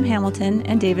are Adam Hamilton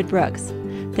and David Brooks.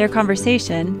 Their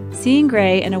conversation, Seeing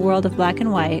Gray in a World of Black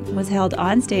and White, was held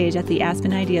on stage at the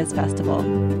Aspen Ideas Festival.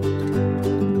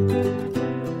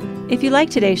 If you like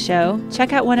today's show,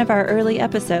 check out one of our early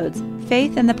episodes,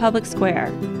 Faith in the Public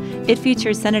Square. It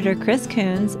features Senator Chris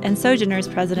Coons and Sojourners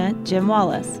President Jim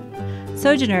Wallace.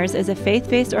 Sojourners is a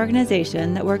faith-based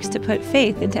organization that works to put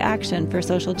faith into action for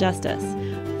social justice.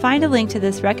 Find a link to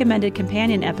this recommended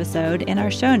companion episode in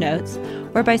our show notes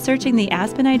or by searching the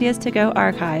Aspen Ideas to Go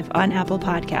archive on Apple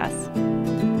Podcasts.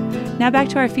 Now back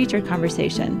to our featured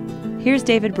conversation. Here's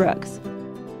David Brooks.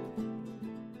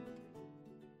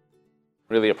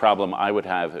 Really a problem I would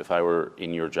have if I were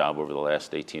in your job over the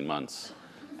last 18 months.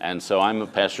 And so I'm a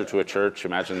pastor to a church,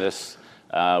 imagine this,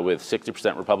 with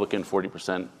 60% Republican,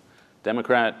 40%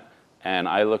 Democrat, and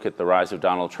I look at the rise of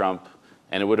Donald Trump,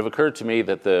 and it would have occurred to me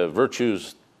that the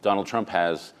virtues Donald Trump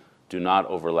has do not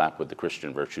overlap with the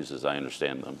Christian virtues as I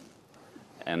understand them.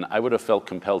 And I would have felt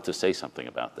compelled to say something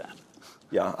about that.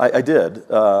 Yeah, I did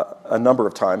a number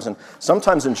of times, and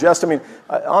sometimes in jest. I mean,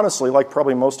 honestly, like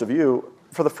probably most of you,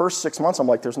 for the first 6 months, I'm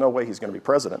like, there's no way he's going to be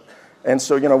president. And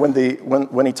so,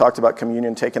 when he talked about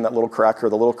communion, taking that little cracker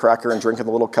and drinking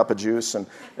the little cup of juice, or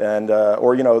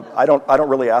I don't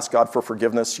really ask God for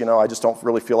forgiveness. I just don't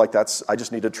really feel like I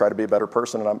just need to try to be a better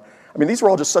person. And these were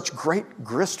all just such great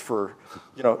grist for,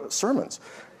 sermons.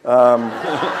 But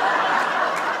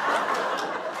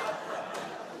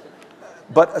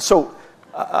so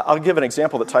I'll give an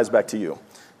example that ties back to you.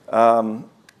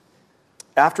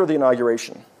 After the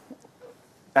inauguration.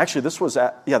 Actually, this was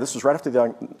right after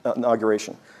the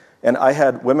inauguration. And I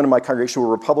had women in my congregation who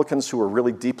were Republicans who were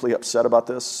really deeply upset about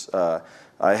this. I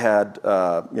had,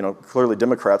 clearly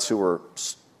Democrats who were,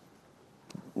 just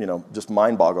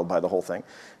mind-boggled by the whole thing.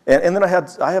 And then I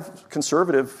have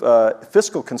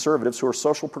fiscal conservatives who are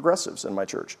social progressives in my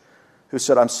church who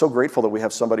said, I'm so grateful that we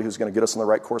have somebody who's going to get us on the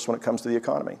right course when it comes to the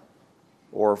economy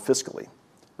or fiscally.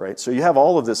 Right? So you have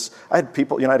all of this. I had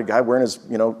I had a guy wearing his,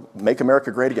 Make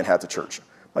America Great Again hat to church.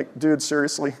 Like, dude,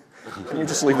 seriously? Can you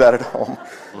just leave that at home?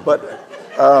 But,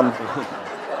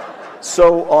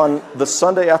 so on the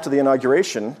Sunday after the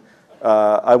inauguration,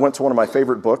 I went to one of my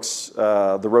favorite books,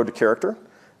 The Road to Character,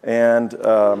 and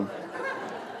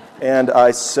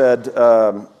I said,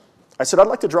 I'd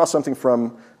like to draw something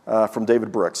from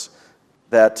David Brooks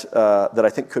that I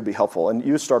think could be helpful. And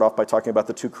you start off by talking about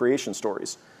the two creation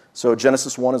stories. So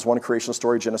Genesis 1 is one creation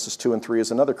story, Genesis 2 and 3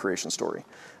 is another creation story.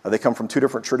 They come from two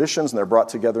different traditions, and they're brought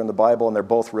together in the Bible, and they're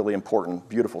both really important,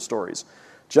 beautiful stories.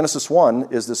 Genesis 1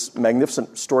 is this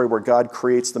magnificent story where God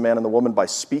creates the man and the woman by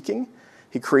speaking.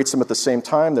 He creates them at the same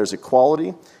time. There's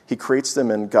equality. He creates them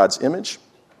in God's image.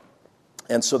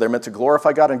 And so they're meant to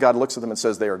glorify God, and God looks at them and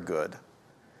says they are good.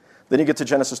 Then you get to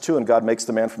Genesis 2, and God makes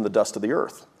the man from the dust of the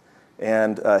earth.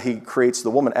 And he creates the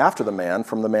woman after the man,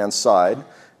 from the man's side,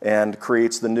 and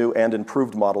creates the new and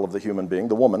improved model of the human being,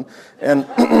 the woman. And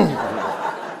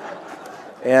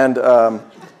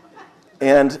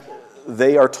and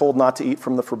they are told not to eat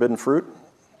from the forbidden fruit,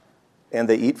 and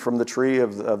they eat from the tree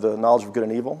of the knowledge of good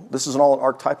and evil. This is all an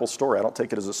archetypal story. I don't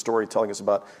take it as a story telling us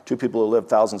about two people who lived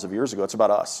thousands of years ago. It's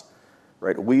about us,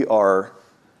 right? We are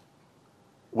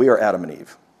Adam and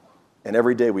Eve. And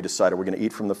every day we decide, are we going to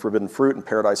eat from the forbidden fruit and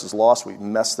paradise is lost? We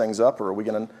mess things up, or are we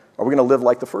going to live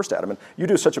like the first Adam? And you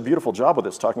do such a beautiful job with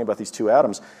this, talking about these two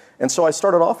Adams. And so I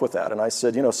started off with that, and I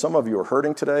said, some of you are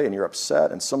hurting today, and you're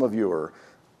upset, and some of you are,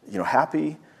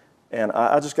 happy. And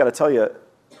I just got to tell you,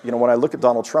 when I look at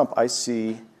Donald Trump,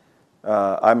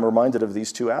 I'm reminded of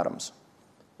these two Adams.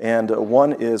 And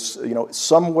one is,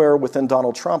 somewhere within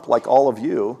Donald Trump, like all of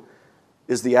you,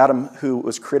 is the Adam who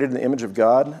was created in the image of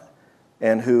God,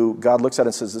 and who God looks at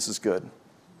and says, this is good.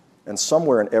 And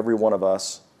somewhere in every one of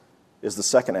us is the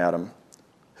second Adam,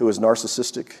 who is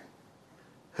narcissistic,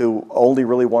 who only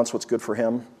really wants what's good for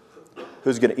him,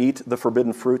 who's going to eat the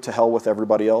forbidden fruit to hell with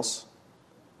everybody else.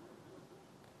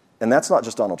 And that's not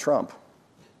just Donald Trump.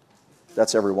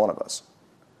 That's every one of us.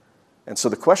 And so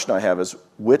the question I have is,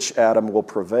 which Adam will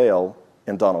prevail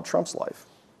in Donald Trump's life?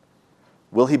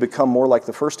 Will he become more like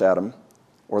the first Adam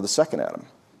or the second Adam?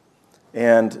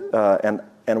 And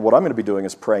what I'm going to be doing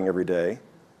is praying every day.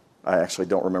 I actually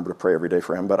don't remember to pray every day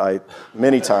for him, but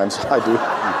many times I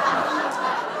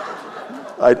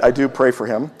do. I do pray for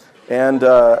him, and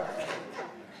I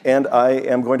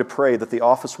am going to pray that the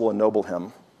office will ennoble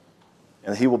him,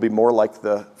 and he will be more like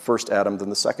the first Adam than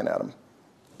the second Adam.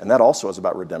 And that also is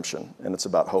about redemption, and it's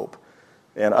about hope.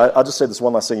 And I'll just say this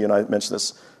one last thing. You and I mentioned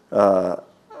this.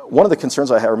 One of the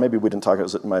concerns I have, or maybe we didn't talk about it,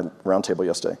 was at my roundtable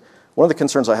yesterday. One of the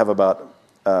concerns I have about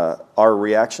our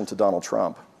reaction to Donald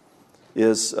Trump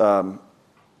is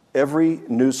every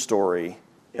news story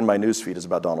in my news feed is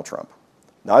about Donald Trump.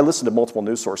 Now, I listen to multiple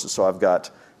news sources, so I've got,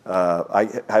 I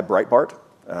have Breitbart,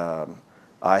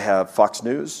 I have Fox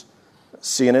News,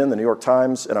 CNN, the New York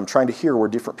Times, and I'm trying to hear where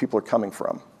different people are coming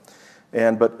from.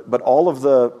 But all of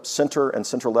the center and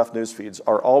center-left news feeds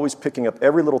are always picking up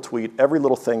every little tweet, every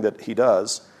little thing that he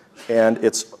does, and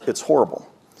it's horrible.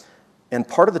 And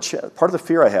part of the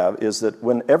fear I have is that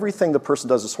when everything the person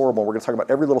does is horrible, and we're going to talk about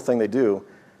every little thing they do,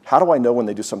 how do I know when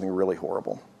they do something really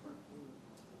horrible?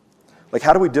 Like,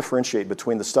 how do we differentiate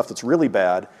between the stuff that's really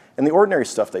bad and the ordinary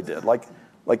stuff they did? Like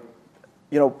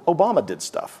Obama did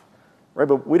stuff, right?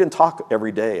 But we didn't talk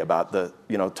every day about the,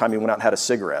 time he went out and had a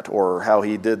cigarette, or how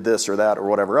he did this or that or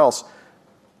whatever else.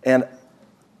 And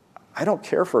I don't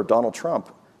care for Donald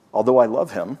Trump, although I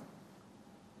love him.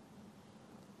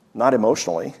 Not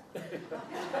emotionally,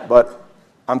 but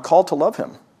I'm called to love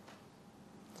him.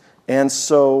 And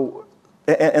so,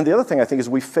 and the other thing I think is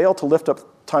we fail to lift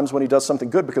up times when he does something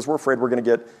good because we're afraid we're going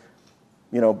to get,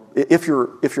 if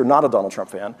you're not a Donald Trump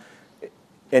fan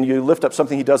and you lift up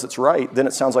something he does that's right, then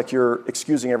it sounds like you're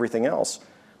excusing everything else.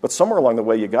 But somewhere along the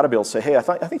way, you got to be able to say, hey, I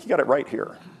think you got it right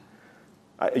here.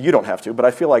 You don't have to, but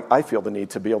I feel the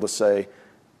need to be able to say,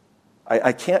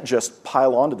 I can't just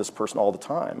pile onto this person all the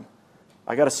time.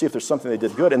 I got to see if there's something they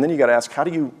did good, and then you got to ask,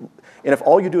 and if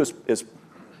all you do is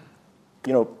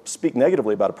speak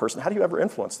negatively about a person, how do you ever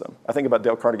influence them? I think about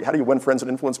Dale Carnegie. How do you win friends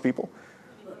and influence people?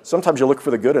 Sometimes you look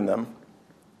for the good in them,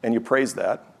 and you praise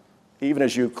that, even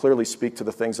as you clearly speak to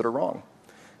the things that are wrong.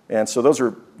 And so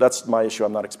that's my issue.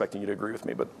 I'm not expecting you to agree with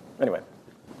me, but anyway.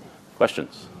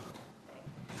 Questions?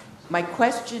 My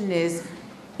question is,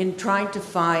 in trying to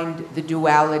find the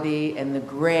duality and the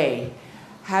gray,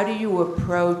 how do you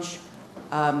approach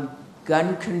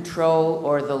gun control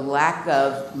or the lack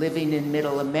of living in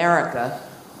middle America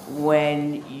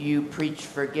when you preach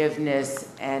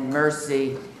forgiveness and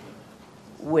mercy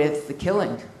with the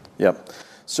killing? Yeah.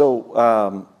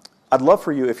 So I'd love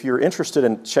for you, if you're interested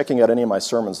in checking out any of my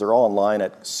sermons, they're all online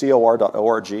at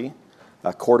cor.org,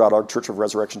 core.org,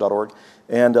 churchofresurrection.org.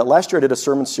 And last year I did a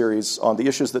sermon series on the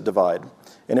issues that divide.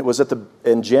 And it was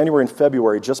in January and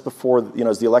February, just before,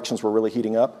 as the elections were really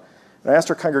heating up. And I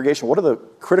asked our congregation, what are the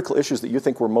critical issues that you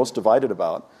think we're most divided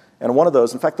about? And one of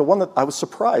those, in fact, the one that I was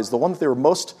surprised, the one that they were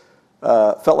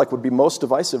felt like would be most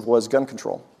divisive was gun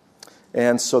control.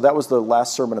 And so that was the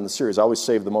last sermon in the series. I always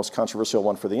save the most controversial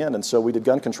one for the end. And so we did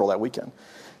gun control that weekend.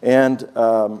 And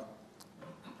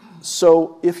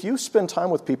so if you spend time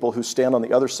with people who stand on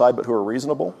the other side but who are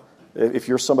reasonable, if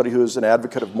you're somebody who's an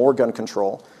advocate of more gun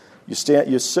control, you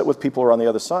sit with people who are on the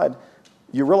other side,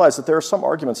 you realize that there are some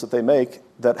arguments that they make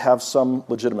that have some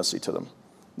legitimacy to them.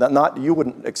 Not you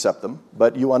wouldn't accept them,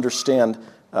 but you understand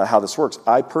how this works.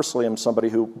 I personally am somebody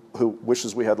who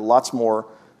wishes we had lots more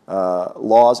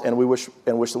laws, and wish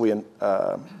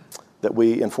that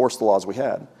we enforced the laws we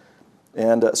had.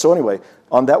 And so anyway,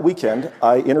 on that weekend,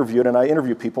 I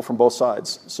interviewed people from both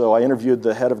sides. So I interviewed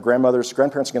the head of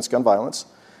Grandparents Against Gun Violence,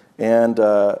 and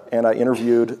I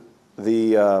interviewed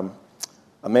a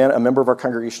member of our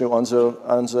congregation who owns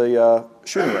a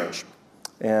shooting range.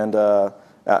 And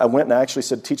I went and I actually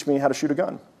said, teach me how to shoot a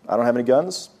gun. I don't have any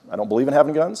guns. I don't believe in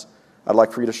having guns. I'd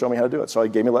like for you to show me how to do it. So he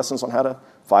gave me lessons on how to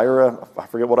fire I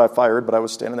forget what I fired, but I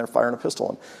was standing there firing a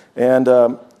pistol.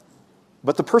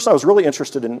 But the person I was really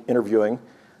interested in interviewing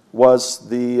was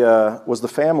the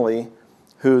family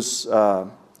whose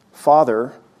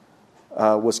father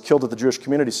was killed at the Jewish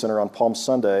Community Center on Palm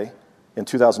Sunday in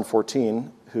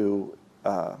 2014, who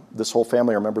this whole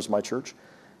family are members of my church.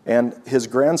 And his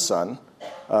grandson,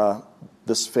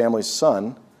 this family's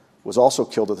son, was also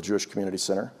killed at the Jewish Community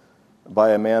Center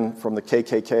by a man from the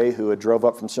KKK who had drove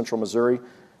up from central Missouri,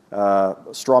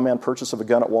 straw man purchase of a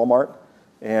gun at Walmart,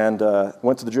 and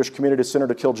went to the Jewish Community Center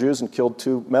to kill Jews and killed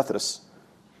 2 Methodists.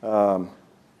 And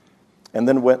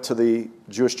then went to the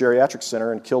Jewish Geriatric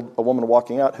Center and killed a woman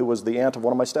walking out who was the aunt of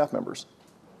one of my staff members.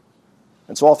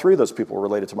 And so all 3 of those people were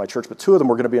related to my church, but 2 of them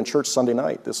were going to be in church Sunday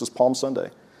night. This was Palm Sunday.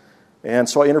 And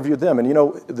so I interviewed them. And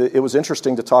it was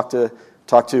interesting to talk to.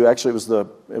 Actually,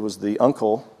 it was the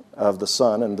uncle of the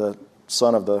son and the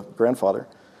son of the grandfather.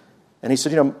 And he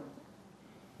said,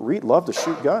 Reed loved to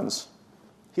shoot guns.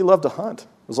 He loved to hunt.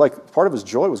 It was like part of his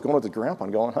joy was going with his grandpa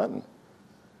and going hunting.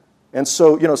 And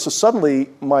so, so suddenly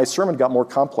my sermon got more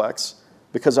complex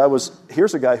because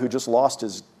here's a guy who just lost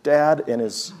his dad and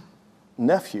his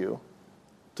nephew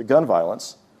to gun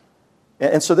violence.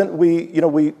 And so then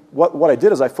what I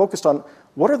did is I focused on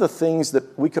what are the things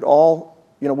that we could all,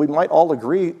 we might all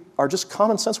agree are just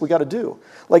common sense we got to do.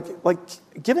 Like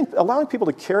allowing people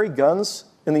to carry guns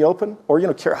in the open, or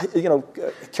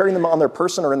carrying them on their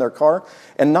person or in their car,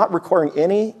 and not requiring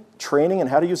any training in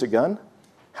how to use a gun.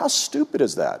 How stupid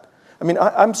is that? I mean,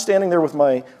 I'm standing there with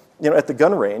my, at the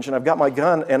gun range, and I've got my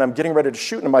gun, and I'm getting ready to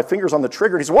shoot, and my finger's on the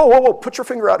trigger. And he says, whoa, put your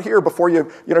finger out here before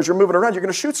as you're moving around, you're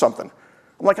going to shoot something.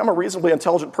 I'm like, I'm a reasonably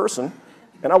intelligent person,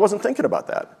 and I wasn't thinking about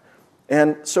that.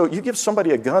 And so you give somebody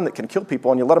a gun that can kill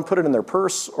people, and you let them put it in their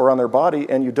purse or on their body,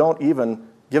 and you don't even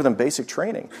give them basic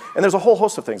training. And there's a whole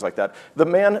host of things like that. The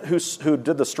man who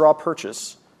did the straw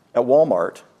purchase at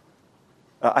Walmart,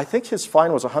 I think his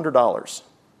fine was $100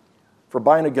 for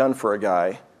buying a gun for a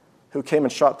guy who came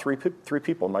and shot three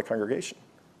people in my congregation.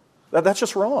 That's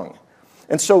just wrong.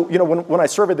 And so, when I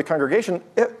surveyed the congregation,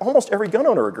 almost every gun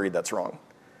owner agreed that's wrong.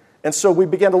 And so we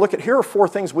began to look at, here are 4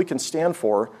 things we can stand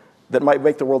for that might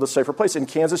make the world a safer place. In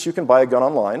Kansas, you can buy a gun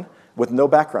online with no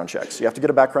background checks. You have to get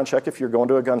a background check if you're going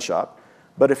to a gun shop.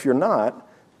 But if you're not,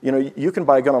 you can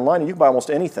buy a gun online, and you can buy almost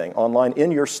anything online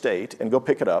in your state and go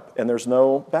pick it up, and there's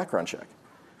no background check.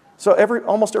 So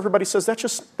almost everybody says that's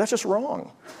just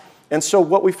wrong. And so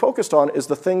what we focused on is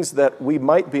the things that we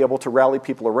might be able to rally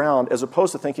people around, as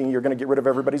opposed to thinking you're going to get rid of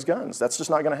everybody's guns. That's just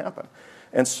not going to happen.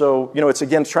 And so, it's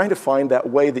again trying to find that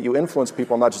way that you influence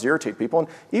people, not just irritate people. And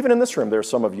even in this room, there are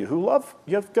some of you who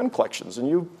you have gun collections, and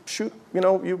you shoot,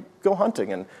 you go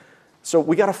hunting. And so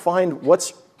we got to find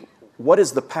what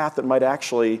is the path that might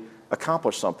actually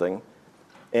accomplish something.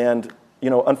 And,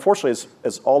 unfortunately,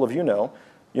 as all of you know,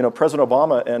 President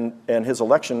Obama and his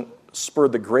election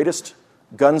spurred the greatest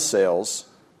gun sales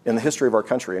in the history of our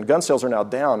country. And gun sales are now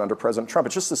down under President Trump.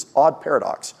 It's just this odd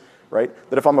paradox, right?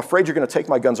 That if I'm afraid you're going to take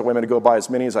my guns away, I'm going to go buy as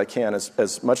many as I can,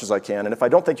 as much as I can. And if I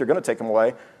don't think you're going to take them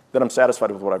away, then I'm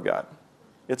satisfied with what I've got.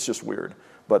 It's just weird.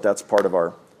 But that's part of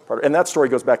our... And that story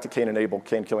goes back to Cain and Abel,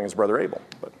 Cain killing his brother Abel.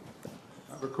 But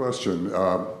I have a question.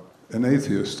 An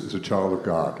atheist is a child of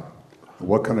God.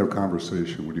 What kind of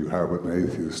conversation would you have with an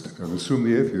atheist? And assume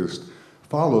the atheist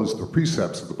follows the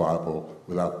precepts of the Bible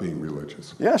without being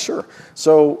religious. Yeah, sure.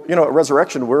 So, at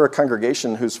Resurrection, we're a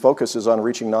congregation whose focus is on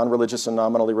reaching non-religious and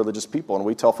nominally religious people, and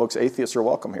we tell folks atheists are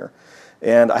welcome here.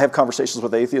 And I have conversations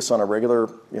with atheists on a regular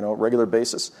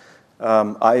basis.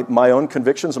 My own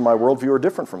convictions and my worldview are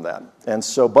different from that. And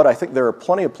so, but I think there are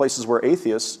plenty of places where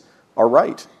atheists are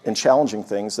right in challenging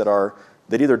things that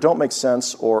either don't make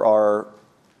sense or are,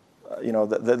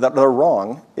 that are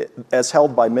wrong, as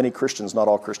held by many Christians, not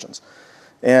all Christians.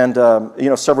 And,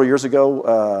 several years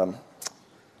ago,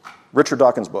 Richard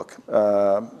Dawkins' book,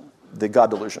 The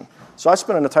God Delusion. So I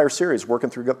spent an entire series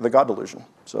working through The God Delusion.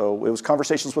 So it was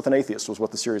Conversations with an Atheist was what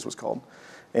the series was called.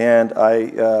 And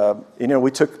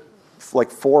we took like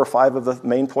 4 or 5 of the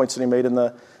main points that he made in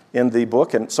in the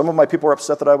book, and some of my people were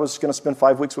upset that I was going to spend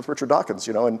 5 weeks with Richard Dawkins,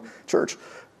 in church.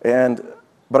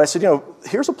 But I said,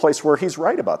 here's a place where he's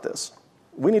right about this.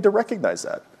 We need to recognize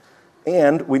that.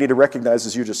 And we need to recognize,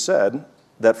 as you just said,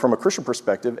 that from a Christian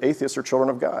perspective, atheists are children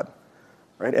of God,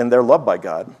 right? And they're loved by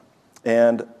God.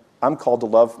 And I'm called to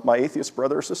love my atheist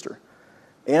brother or sister.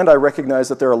 And I recognize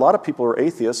that there are a lot of people who are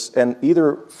atheists, and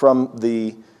either from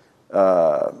the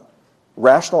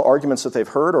rational arguments that they've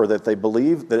heard or that they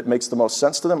believe that it makes the most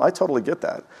sense to them, I totally get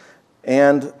that.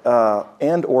 And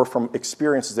or from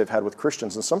experiences they've had with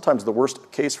Christians. And sometimes the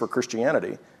worst case for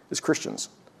Christianity is Christians.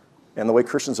 And the way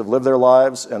Christians have lived their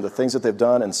lives and the things that they've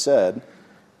done and said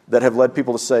that have led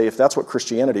people to say, if that's what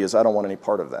Christianity is, I don't want any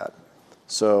part of that.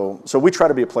 So we try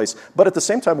to be a place. But at the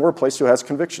same time, we're a place who has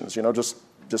convictions,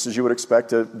 just as you would expect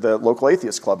the local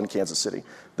atheist club in Kansas City.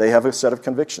 They have a set of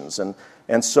convictions.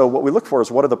 And so what we look for is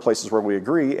what are the places where we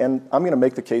agree, and I'm going to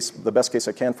make the best case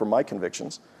I can for my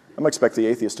convictions. I'm going to expect the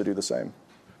atheist to do the same.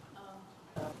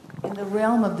 In the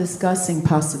realm of discussing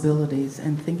possibilities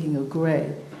and thinking of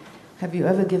gray, have you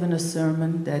ever given a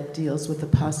sermon that deals with the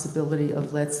possibility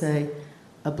of, let's say,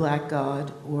 a black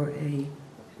God or a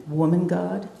woman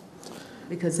God?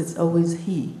 Because it's always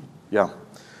he. Yeah.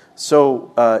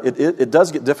 So it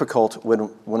does get difficult when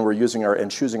we're using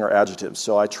choosing our adjectives.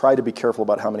 So I try to be careful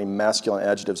about how many masculine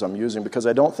adjectives I'm using, because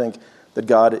I don't think that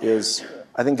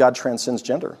I think God transcends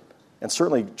gender and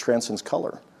certainly transcends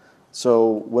color.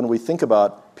 So when we think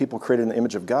about people created in the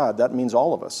image of God, that means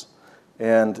all of us.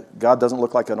 And God doesn't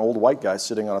look like an old white guy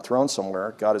sitting on a throne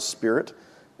somewhere. God is spirit.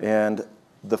 And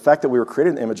the fact that we were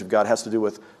created in the image of God has to do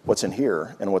with what's in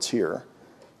here and what's here,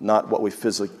 not what we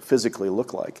physically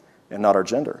look like, and not our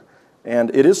gender.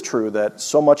 And it is true that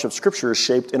so much of Scripture is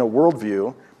shaped in a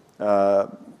worldview,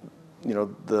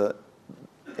 the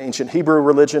ancient Hebrew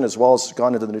religion as well as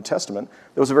gone into the New Testament.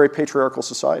 It was a very patriarchal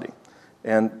society.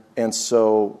 And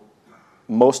so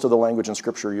most of the language in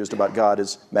Scripture used about God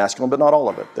is masculine, but not all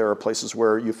of it. There are places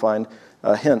where you find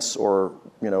hints or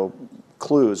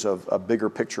clues of a bigger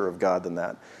picture of God than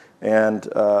that. And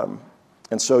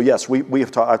so yes,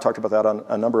 I've talked about that on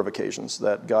a number of occasions,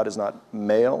 that God is not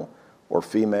male or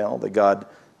female. That God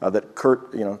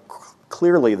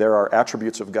clearly there are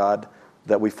attributes of God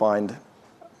that we find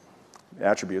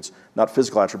attributes, not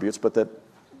physical attributes, but that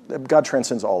God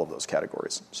transcends all of those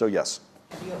categories. So yes.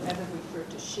 Have you ever referred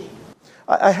to she?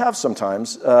 I have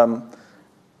sometimes,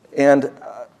 again,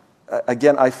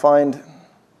 I find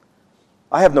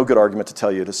I have no good argument to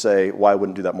tell you to say why I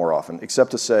wouldn't do that more often,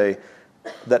 except to say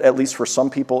that at least for some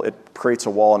people it creates a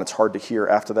wall and it's hard to hear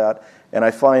after that. And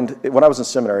I find, when I was in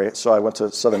seminary, so I went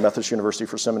to Southern Methodist University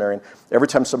for seminary, and every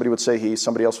time somebody would say he,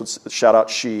 somebody else would shout out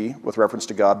she with reference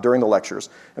to God during the lectures,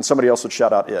 and somebody else would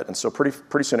shout out it. And so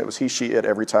pretty soon it was he, she, it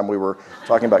every time we were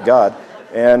talking about God.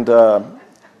 And I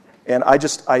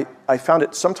found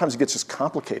it, sometimes it gets just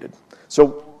complicated.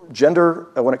 So gender,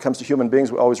 when it comes to human beings,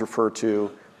 we always refer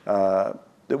to, that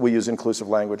we use inclusive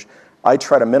language. I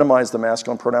try to minimize the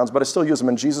masculine pronouns, but I still use them.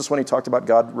 And Jesus, when he talked about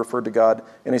God, referred to God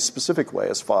in a specific way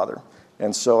as Father.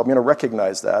 And so I'm going to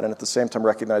recognize that, and at the same time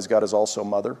recognize God as also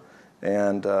Mother.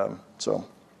 And so.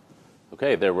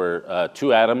 Okay, there were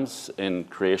 2 Adams in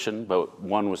creation, but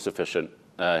one was sufficient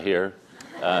here.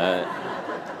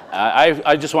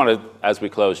 I just want to, as we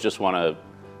close, just want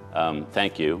to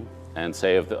thank you and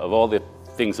say of all the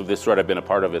things of this sort I've been a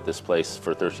part of at this place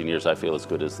for 13 years, I feel as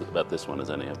good about this one as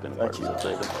any I've been a part of.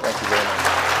 Thank you very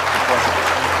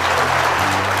much.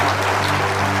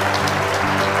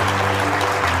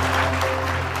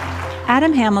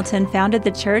 Adam Hamilton founded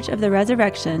the Church of the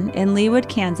Resurrection in Leawood,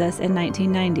 Kansas in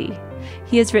 1990.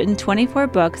 He has written 24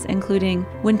 books, including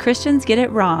When Christians Get It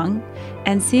Wrong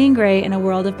and Seeing Gray in a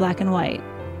World of Black and White.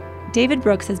 David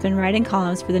Brooks has been writing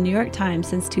columns for the New York Times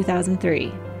since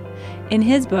 2003. In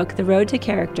his book, The Road to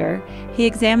Character, he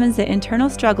examines the internal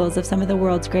struggles of some of the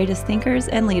world's greatest thinkers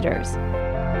and leaders.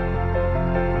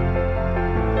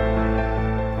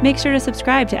 Make sure to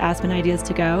subscribe to Aspen Ideas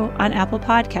to Go on Apple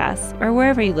Podcasts or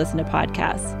wherever you listen to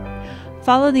podcasts.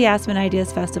 Follow the Aspen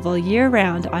Ideas Festival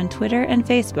year-round on Twitter and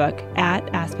Facebook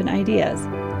at Aspen Ideas.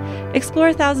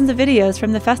 Explore thousands of videos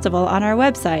from the festival on our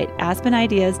website,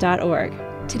 aspenideas.org.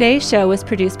 Today's show was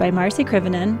produced by Marcy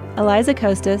Krivonen, Eliza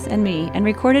Kostas, and me, and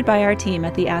recorded by our team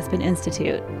at the Aspen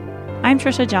Institute. I'm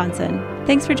Trisha Johnson.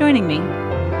 Thanks for joining me.